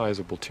fairly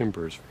sizable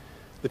timbers.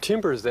 The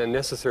timbers then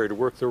necessary to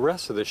work the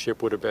rest of the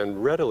ship would have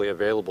been readily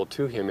available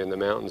to him in the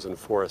mountains and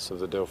forests of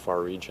the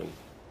Dhofar region.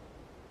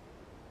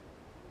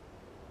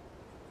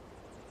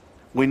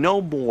 We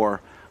know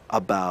more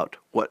about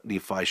what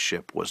Nephi's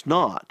ship was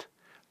not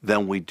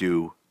than we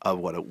do of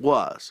what it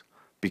was,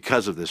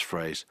 because of this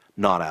phrase,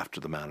 "not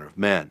after the manner of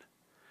men."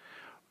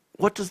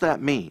 What does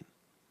that mean?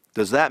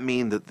 Does that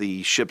mean that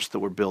the ships that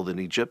were built in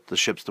Egypt, the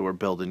ships that were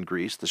built in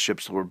Greece, the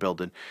ships that were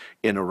built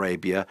in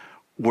Arabia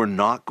were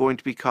not going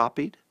to be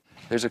copied?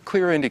 There's a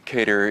clear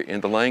indicator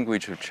in the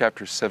language of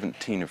chapter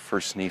 17 of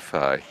 1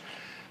 Nephi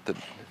that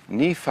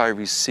Nephi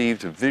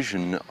received a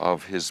vision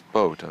of his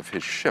boat, of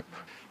his ship.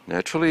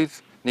 Naturally,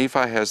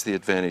 Nephi has the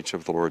advantage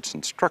of the Lord's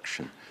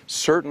instruction,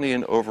 certainly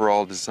in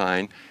overall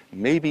design,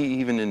 maybe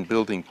even in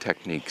building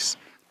techniques.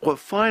 What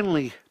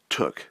finally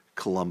took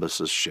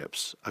Columbus's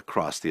ships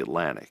across the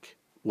Atlantic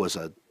was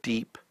a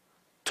deep,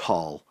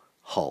 tall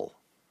hull.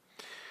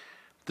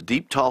 The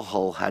deep, tall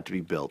hull had to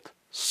be built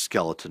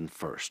skeleton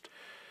first.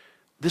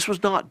 This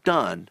was not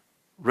done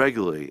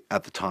regularly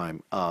at the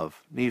time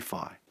of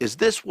Nephi. Is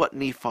this what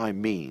Nephi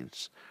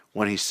means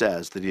when he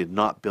says that he did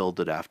not build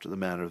it after the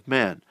manner of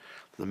men?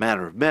 The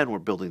manner of men were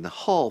building the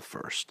hull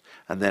first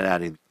and then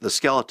adding the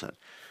skeleton.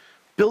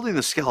 Building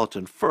the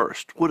skeleton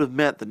first would have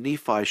meant that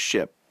Nephi's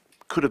ship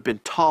could have been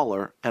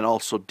taller and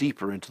also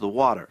deeper into the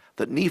water.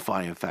 That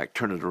Nephi, in fact,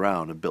 turned it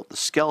around and built the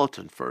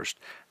skeleton first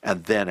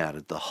and then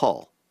added the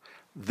hull.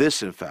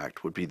 This, in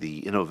fact, would be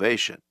the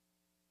innovation.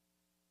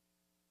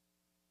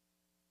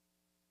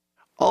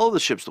 All of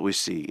the ships that we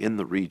see in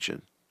the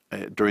region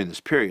during this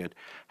period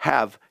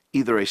have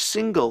either a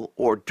single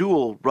or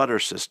dual rudder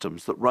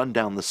systems that run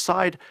down the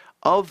side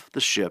of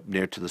the ship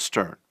near to the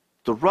stern.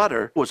 The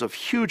rudder was of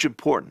huge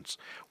importance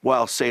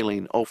while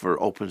sailing over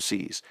open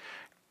seas,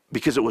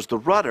 because it was the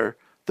rudder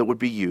that would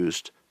be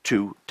used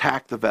to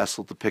tack the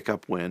vessel to pick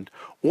up wind,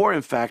 or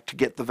in fact to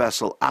get the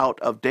vessel out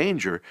of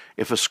danger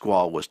if a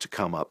squall was to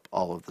come up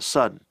all of a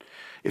sudden.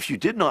 If you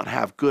did not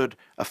have good,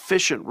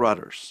 efficient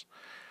rudders,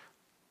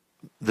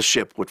 the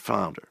ship would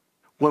founder.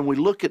 When we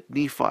look at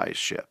Nephi's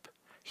ship,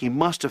 he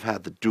must have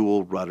had the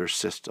dual rudder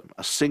system.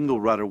 A single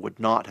rudder would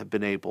not have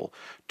been able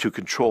to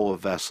control a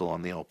vessel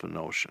on the open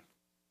ocean.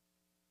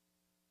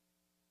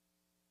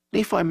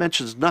 Nephi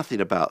mentions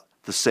nothing about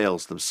the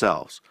sails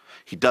themselves.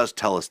 He does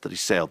tell us that he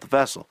sailed the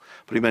vessel,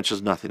 but he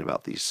mentions nothing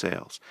about these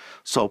sails.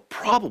 So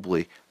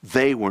probably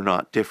they were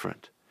not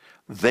different.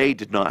 They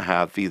did not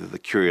have either the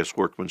curious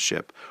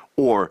workmanship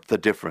or the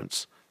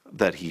difference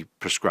that he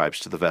prescribes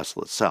to the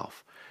vessel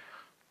itself.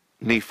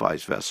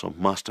 Nephi's vessel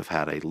must have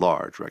had a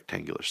large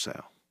rectangular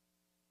sail.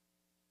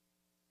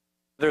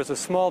 There's a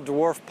small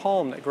dwarf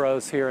palm that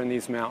grows here in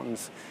these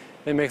mountains.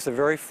 It makes a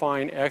very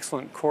fine,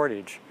 excellent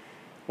cordage.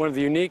 One of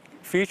the unique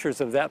features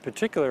of that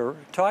particular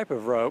type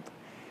of rope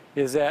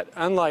is that,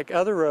 unlike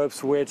other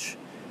ropes which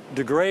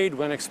degrade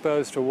when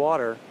exposed to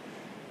water,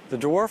 the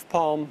dwarf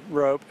palm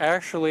rope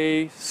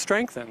actually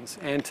strengthens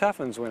and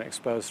toughens when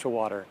exposed to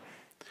water.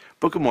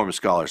 Book of Mormon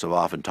scholars have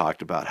often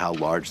talked about how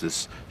large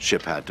this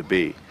ship had to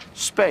be.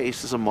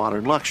 Space is a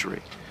modern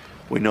luxury.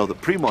 We know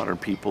that pre-modern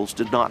peoples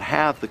did not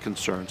have the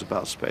concerns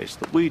about space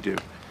that we do.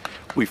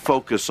 We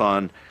focus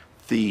on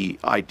the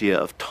idea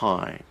of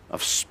time,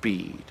 of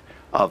speed,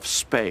 of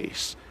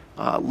space,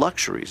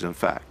 luxuries, in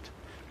fact,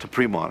 to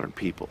pre-modern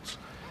peoples.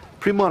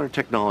 Pre-modern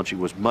technology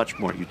was much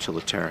more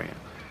utilitarian.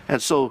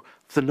 And so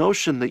the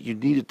notion that you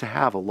needed to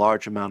have a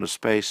large amount of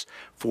space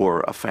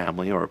for a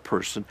family or a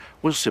person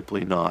was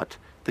simply not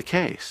the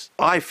case.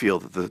 I feel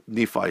that the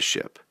Nephi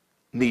ship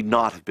need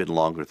not have been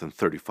longer than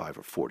 35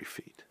 or 40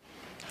 feet.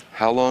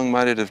 How long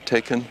might it have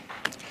taken?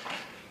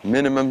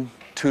 Minimum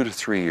 2 to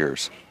 3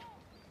 years.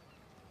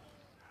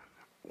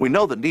 We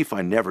know that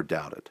Nephi never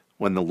doubted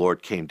when the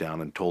Lord came down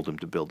and told him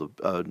to build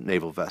a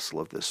naval vessel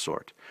of this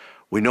sort.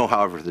 We know,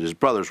 however, that his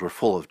brothers were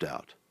full of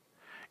doubt.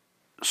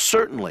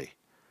 Certainly,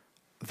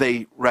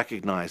 they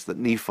recognized that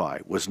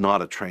Nephi was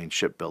not a trained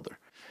shipbuilder.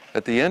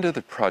 At the end of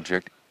the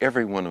project,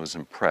 everyone was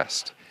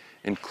impressed,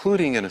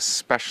 including and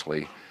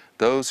especially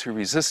those who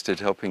resisted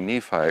helping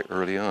Nephi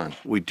early on.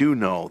 We do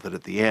know that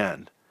at the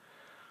end,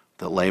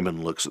 that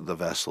Laman looks at the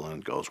vessel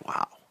and goes,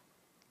 wow,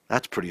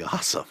 that's pretty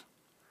awesome.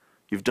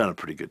 You've done a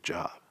pretty good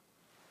job.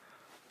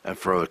 And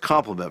for a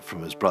compliment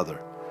from his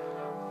brother,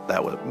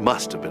 that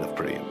must have been a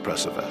pretty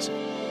impressive vessel.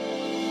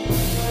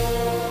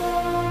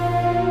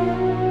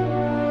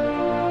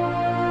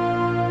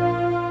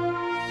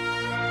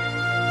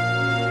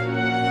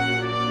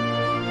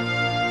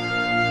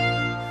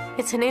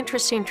 It's an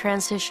interesting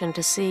transition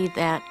to see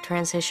that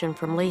transition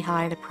from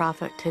Lehi the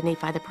prophet to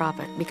Nephi the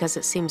prophet, because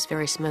it seems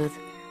very smooth.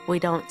 We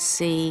don't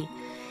see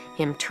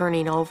him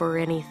turning over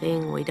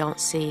anything. We don't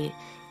see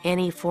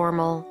any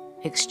formal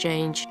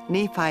exchange.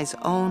 Nephi's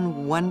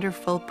own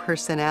wonderful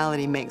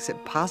personality makes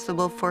it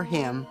possible for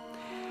him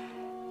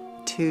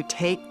to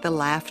take the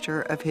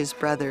laughter of his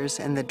brothers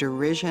and the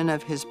derision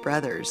of his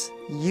brothers.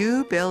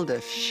 You build a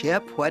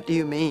ship? What do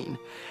you mean?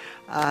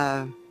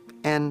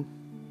 And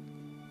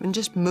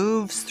just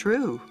moves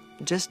through,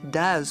 just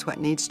does what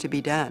needs to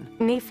be done.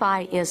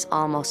 Nephi is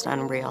almost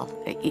unreal.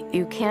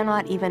 You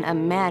cannot even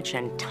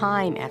imagine,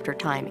 time after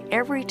time,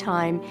 every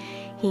time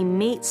he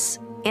meets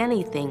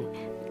anything,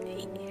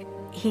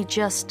 he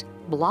just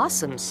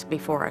blossoms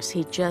before us.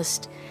 He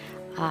just,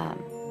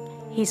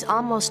 he's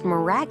almost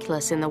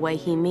miraculous in the way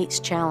he meets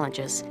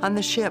challenges. On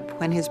the ship,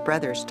 when his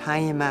brothers tie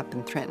him up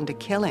and threaten to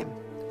kill him,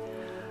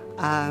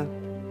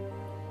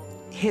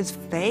 his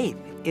faith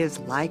is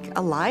like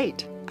a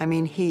light. I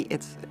mean,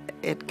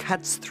 it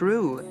cuts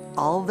through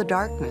all the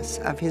darkness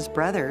of his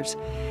brothers.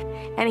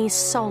 And he's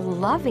so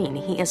loving,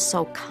 he is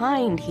so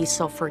kind, he's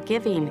so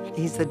forgiving.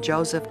 He's the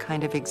Joseph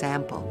kind of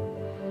example.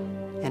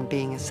 And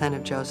being a son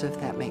of Joseph,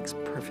 that makes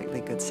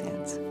perfectly good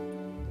sense.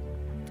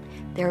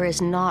 There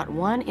is not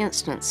one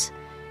instance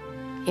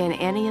in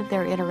any of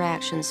their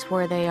interactions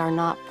where they are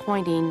not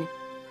pointing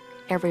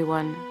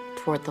everyone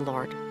toward the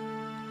Lord.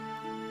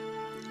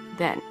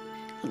 That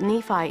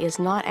Nephi is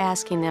not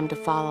asking them to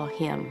follow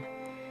him.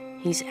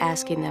 He's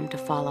asking them to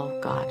follow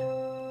God.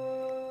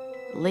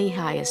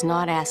 Lehi is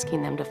not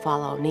asking them to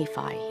follow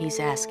Nephi. He's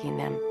asking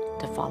them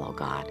to follow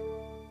God.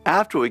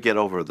 After we get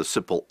over the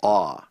simple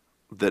awe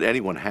that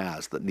anyone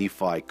has that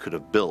Nephi could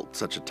have built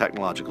such a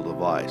technological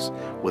device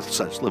with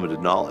such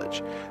limited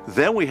knowledge,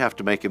 then we have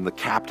to make him the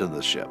captain of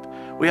the ship.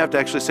 We have to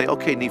actually say,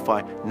 okay,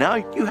 Nephi, now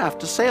you have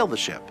to sail the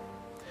ship.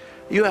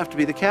 You have to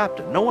be the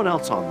captain. No one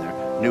else on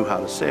there knew how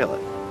to sail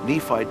it.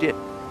 Nephi did.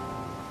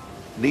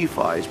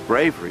 Nephi's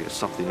bravery is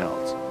something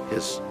else.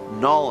 His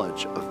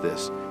knowledge of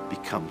this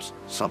becomes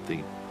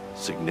something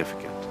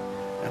significant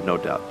and no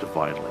doubt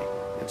divinely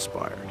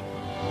inspired.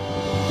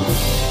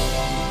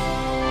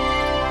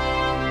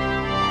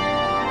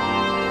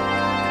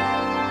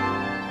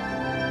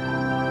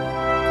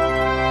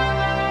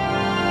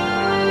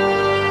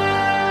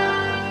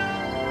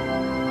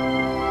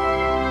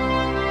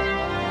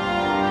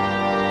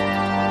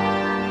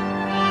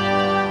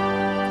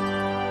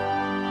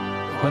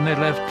 When they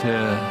left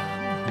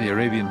the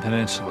Arabian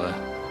Peninsula,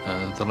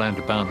 the land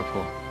of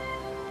Bountiful,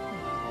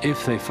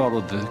 if they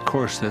followed the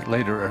course that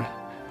later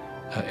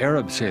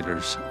Arab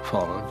sailors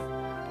followed,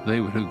 they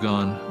would have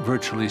gone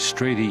virtually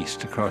straight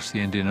east across the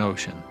Indian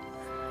Ocean.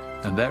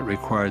 And that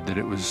required that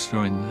it was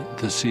during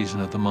the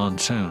season of the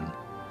monsoon,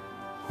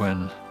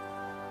 when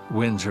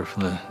winds are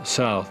from the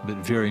south but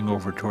veering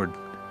over toward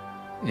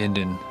the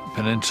Indian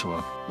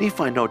Peninsula.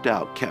 Nephi, no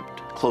doubt, kept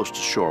close to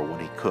shore when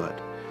he could.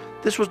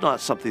 This was not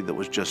something that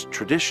was just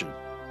tradition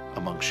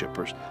among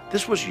shippers.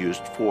 This was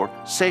used for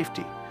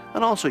safety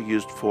and also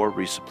used for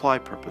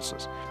resupply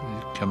purposes.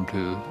 You come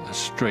to a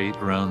strait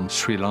around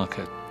Sri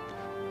Lanka.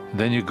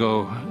 Then you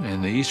go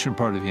in the eastern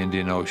part of the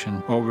Indian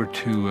Ocean over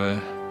to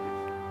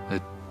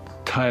the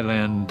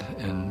Thailand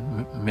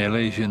and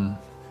Malaysian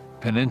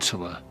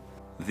peninsula.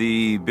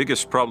 The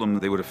biggest problem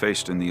they would have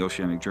faced in the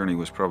oceanic journey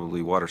was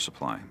probably water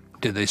supply.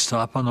 Did they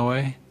stop on the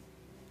way?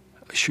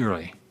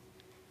 Surely.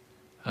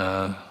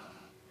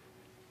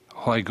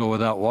 Why go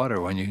without water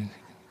when you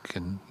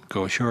can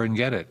go ashore and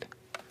get it?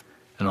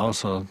 And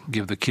also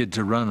give the kids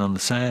a run on the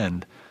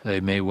sand. They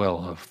may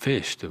well have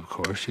fished, of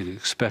course. You'd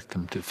expect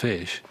them to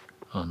fish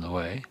on the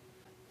way.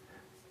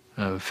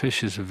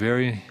 Fish is a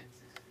very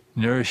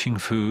nourishing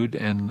food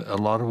and a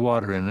lot of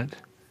water in it.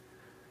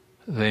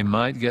 They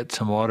might get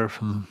some water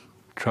from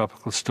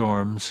tropical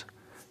storms,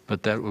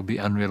 but that would be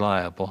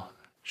unreliable.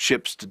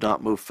 Ships did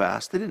not move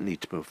fast. They didn't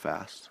need to move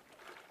fast,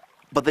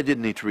 but they did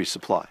need to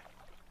resupply.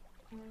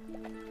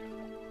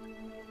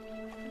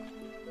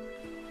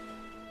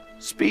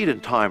 Speed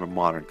and time are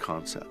modern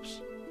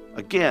concepts.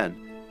 Again,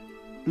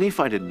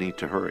 Nephi didn't need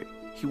to hurry.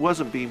 He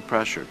wasn't being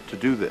pressured to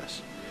do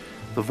this.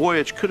 The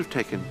voyage could have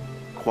taken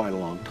quite a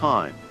long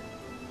time.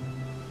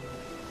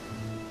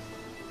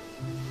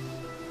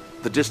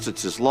 The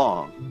distance is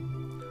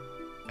long,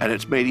 and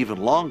it's made even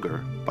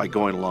longer by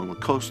going along the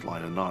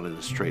coastline and not in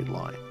a straight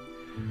line.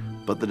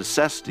 But the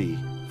necessity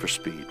for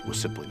speed was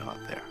simply not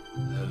there.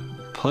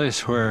 The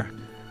place where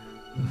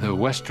the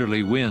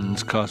westerly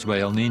winds caused by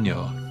El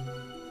Nino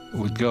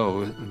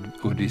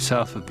would be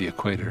south of the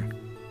equator.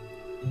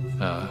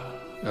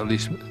 at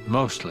least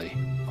mostly.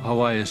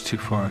 Hawaii is too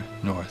far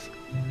north.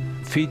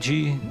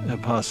 Fiji, a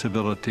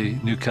possibility.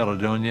 New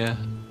Caledonia,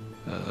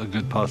 a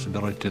good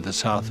possibility to the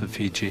south of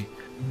Fiji.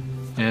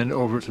 And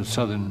over to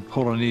southern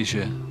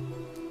Polynesia,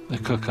 the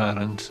Cook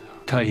Islands,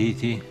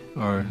 Tahiti,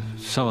 or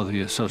some of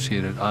the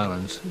associated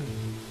islands.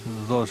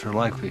 Those are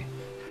likely.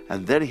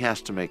 And then he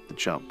has to make the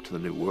jump to the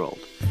New World.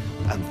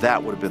 And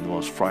that would have been the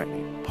most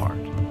frightening part.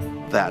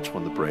 That's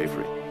when the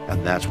bravery,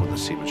 and that's when the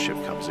seamanship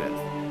comes in.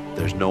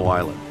 There's no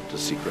island to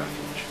seek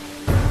refuge.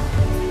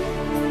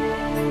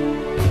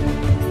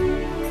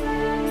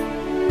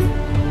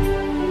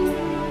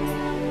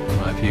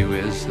 My view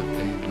is that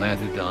they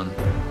landed on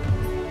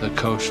the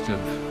coast of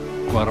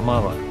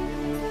Guatemala,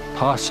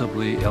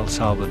 possibly El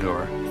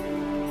Salvador,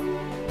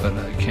 but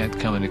I can't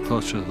come any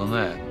closer than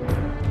that.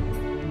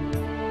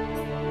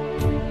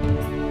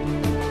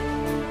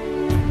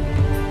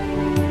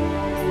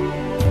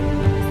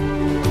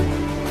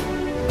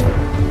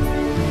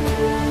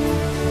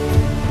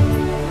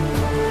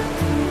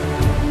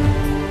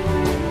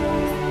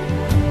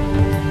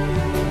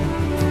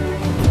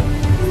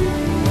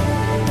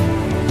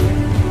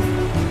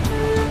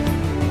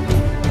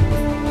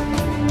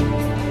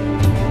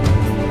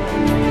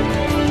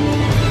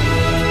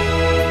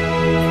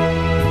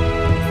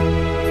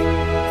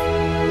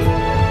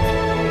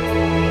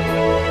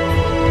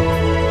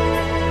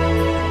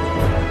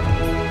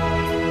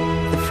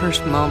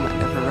 First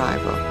moment of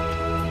arrival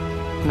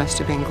must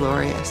have been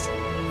glorious.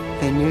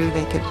 They knew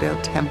they could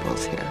build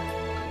temples here.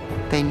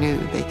 They knew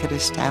they could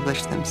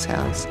establish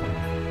themselves,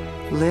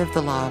 live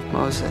the law of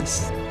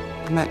Moses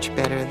much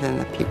better than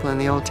the people in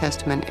the Old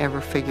Testament ever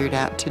figured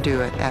out to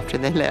do it after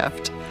they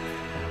left,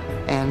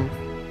 and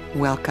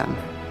welcome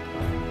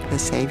the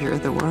Savior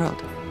of the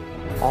world.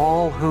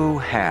 All who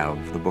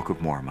have the Book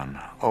of Mormon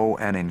owe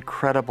an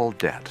incredible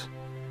debt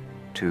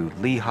to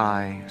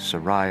Lehi,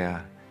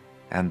 Sariah,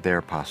 and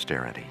their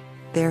posterity.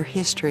 Their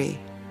history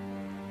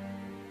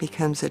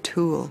becomes a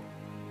tool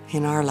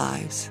in our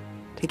lives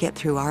to get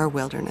through our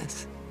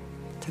wilderness,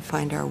 to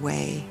find our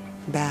way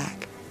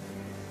back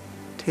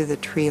to the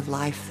tree of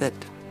life that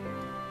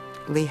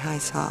Lehi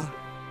saw.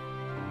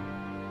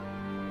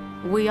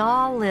 We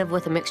all live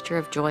with a mixture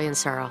of joy and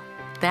sorrow.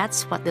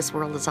 That's what this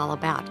world is all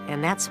about,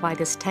 and that's why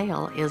this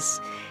tale is,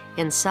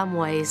 in some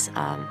ways,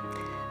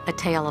 a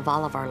tale of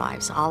all of our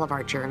lives, all of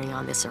our journey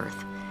on this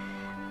earth.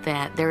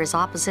 That there is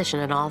opposition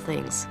in all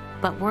things,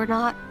 but we're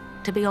not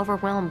to be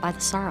overwhelmed by the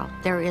sorrow.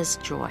 There is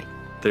joy.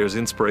 There's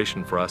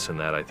inspiration for us in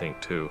that, I think,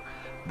 too,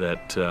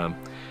 that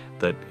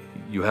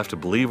you have to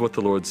believe what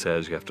the Lord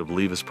says, you have to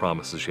believe His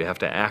promises, you have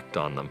to act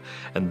on them,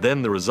 and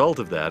then the result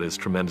of that is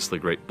tremendously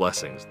great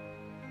blessings.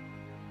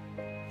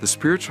 The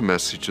spiritual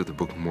message of the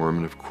Book of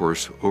Mormon, of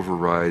course,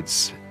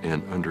 overrides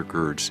and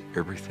undergirds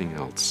everything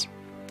else.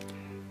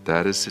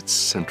 That is its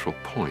central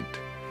point,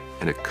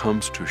 and it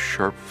comes to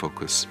sharp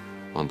focus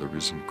on the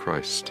risen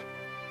Christ.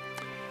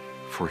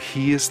 For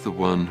He is the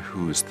one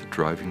who is the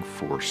driving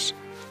force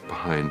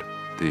behind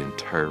the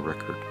entire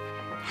record.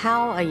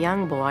 How a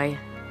young boy,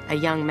 a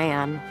young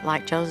man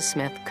like Joseph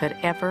Smith could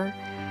ever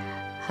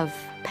have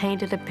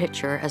painted a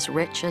picture as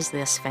rich as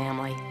this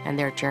family and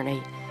their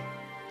journey,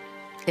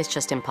 it's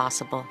just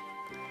impossible.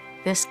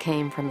 This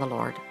came from the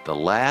Lord. The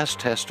last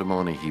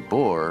testimony he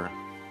bore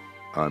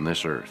on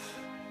this earth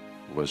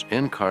was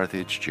in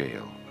Carthage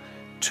jail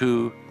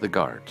to the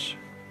guards.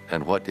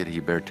 And what did he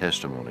bear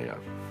testimony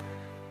of?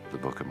 The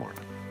Book of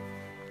Mormon.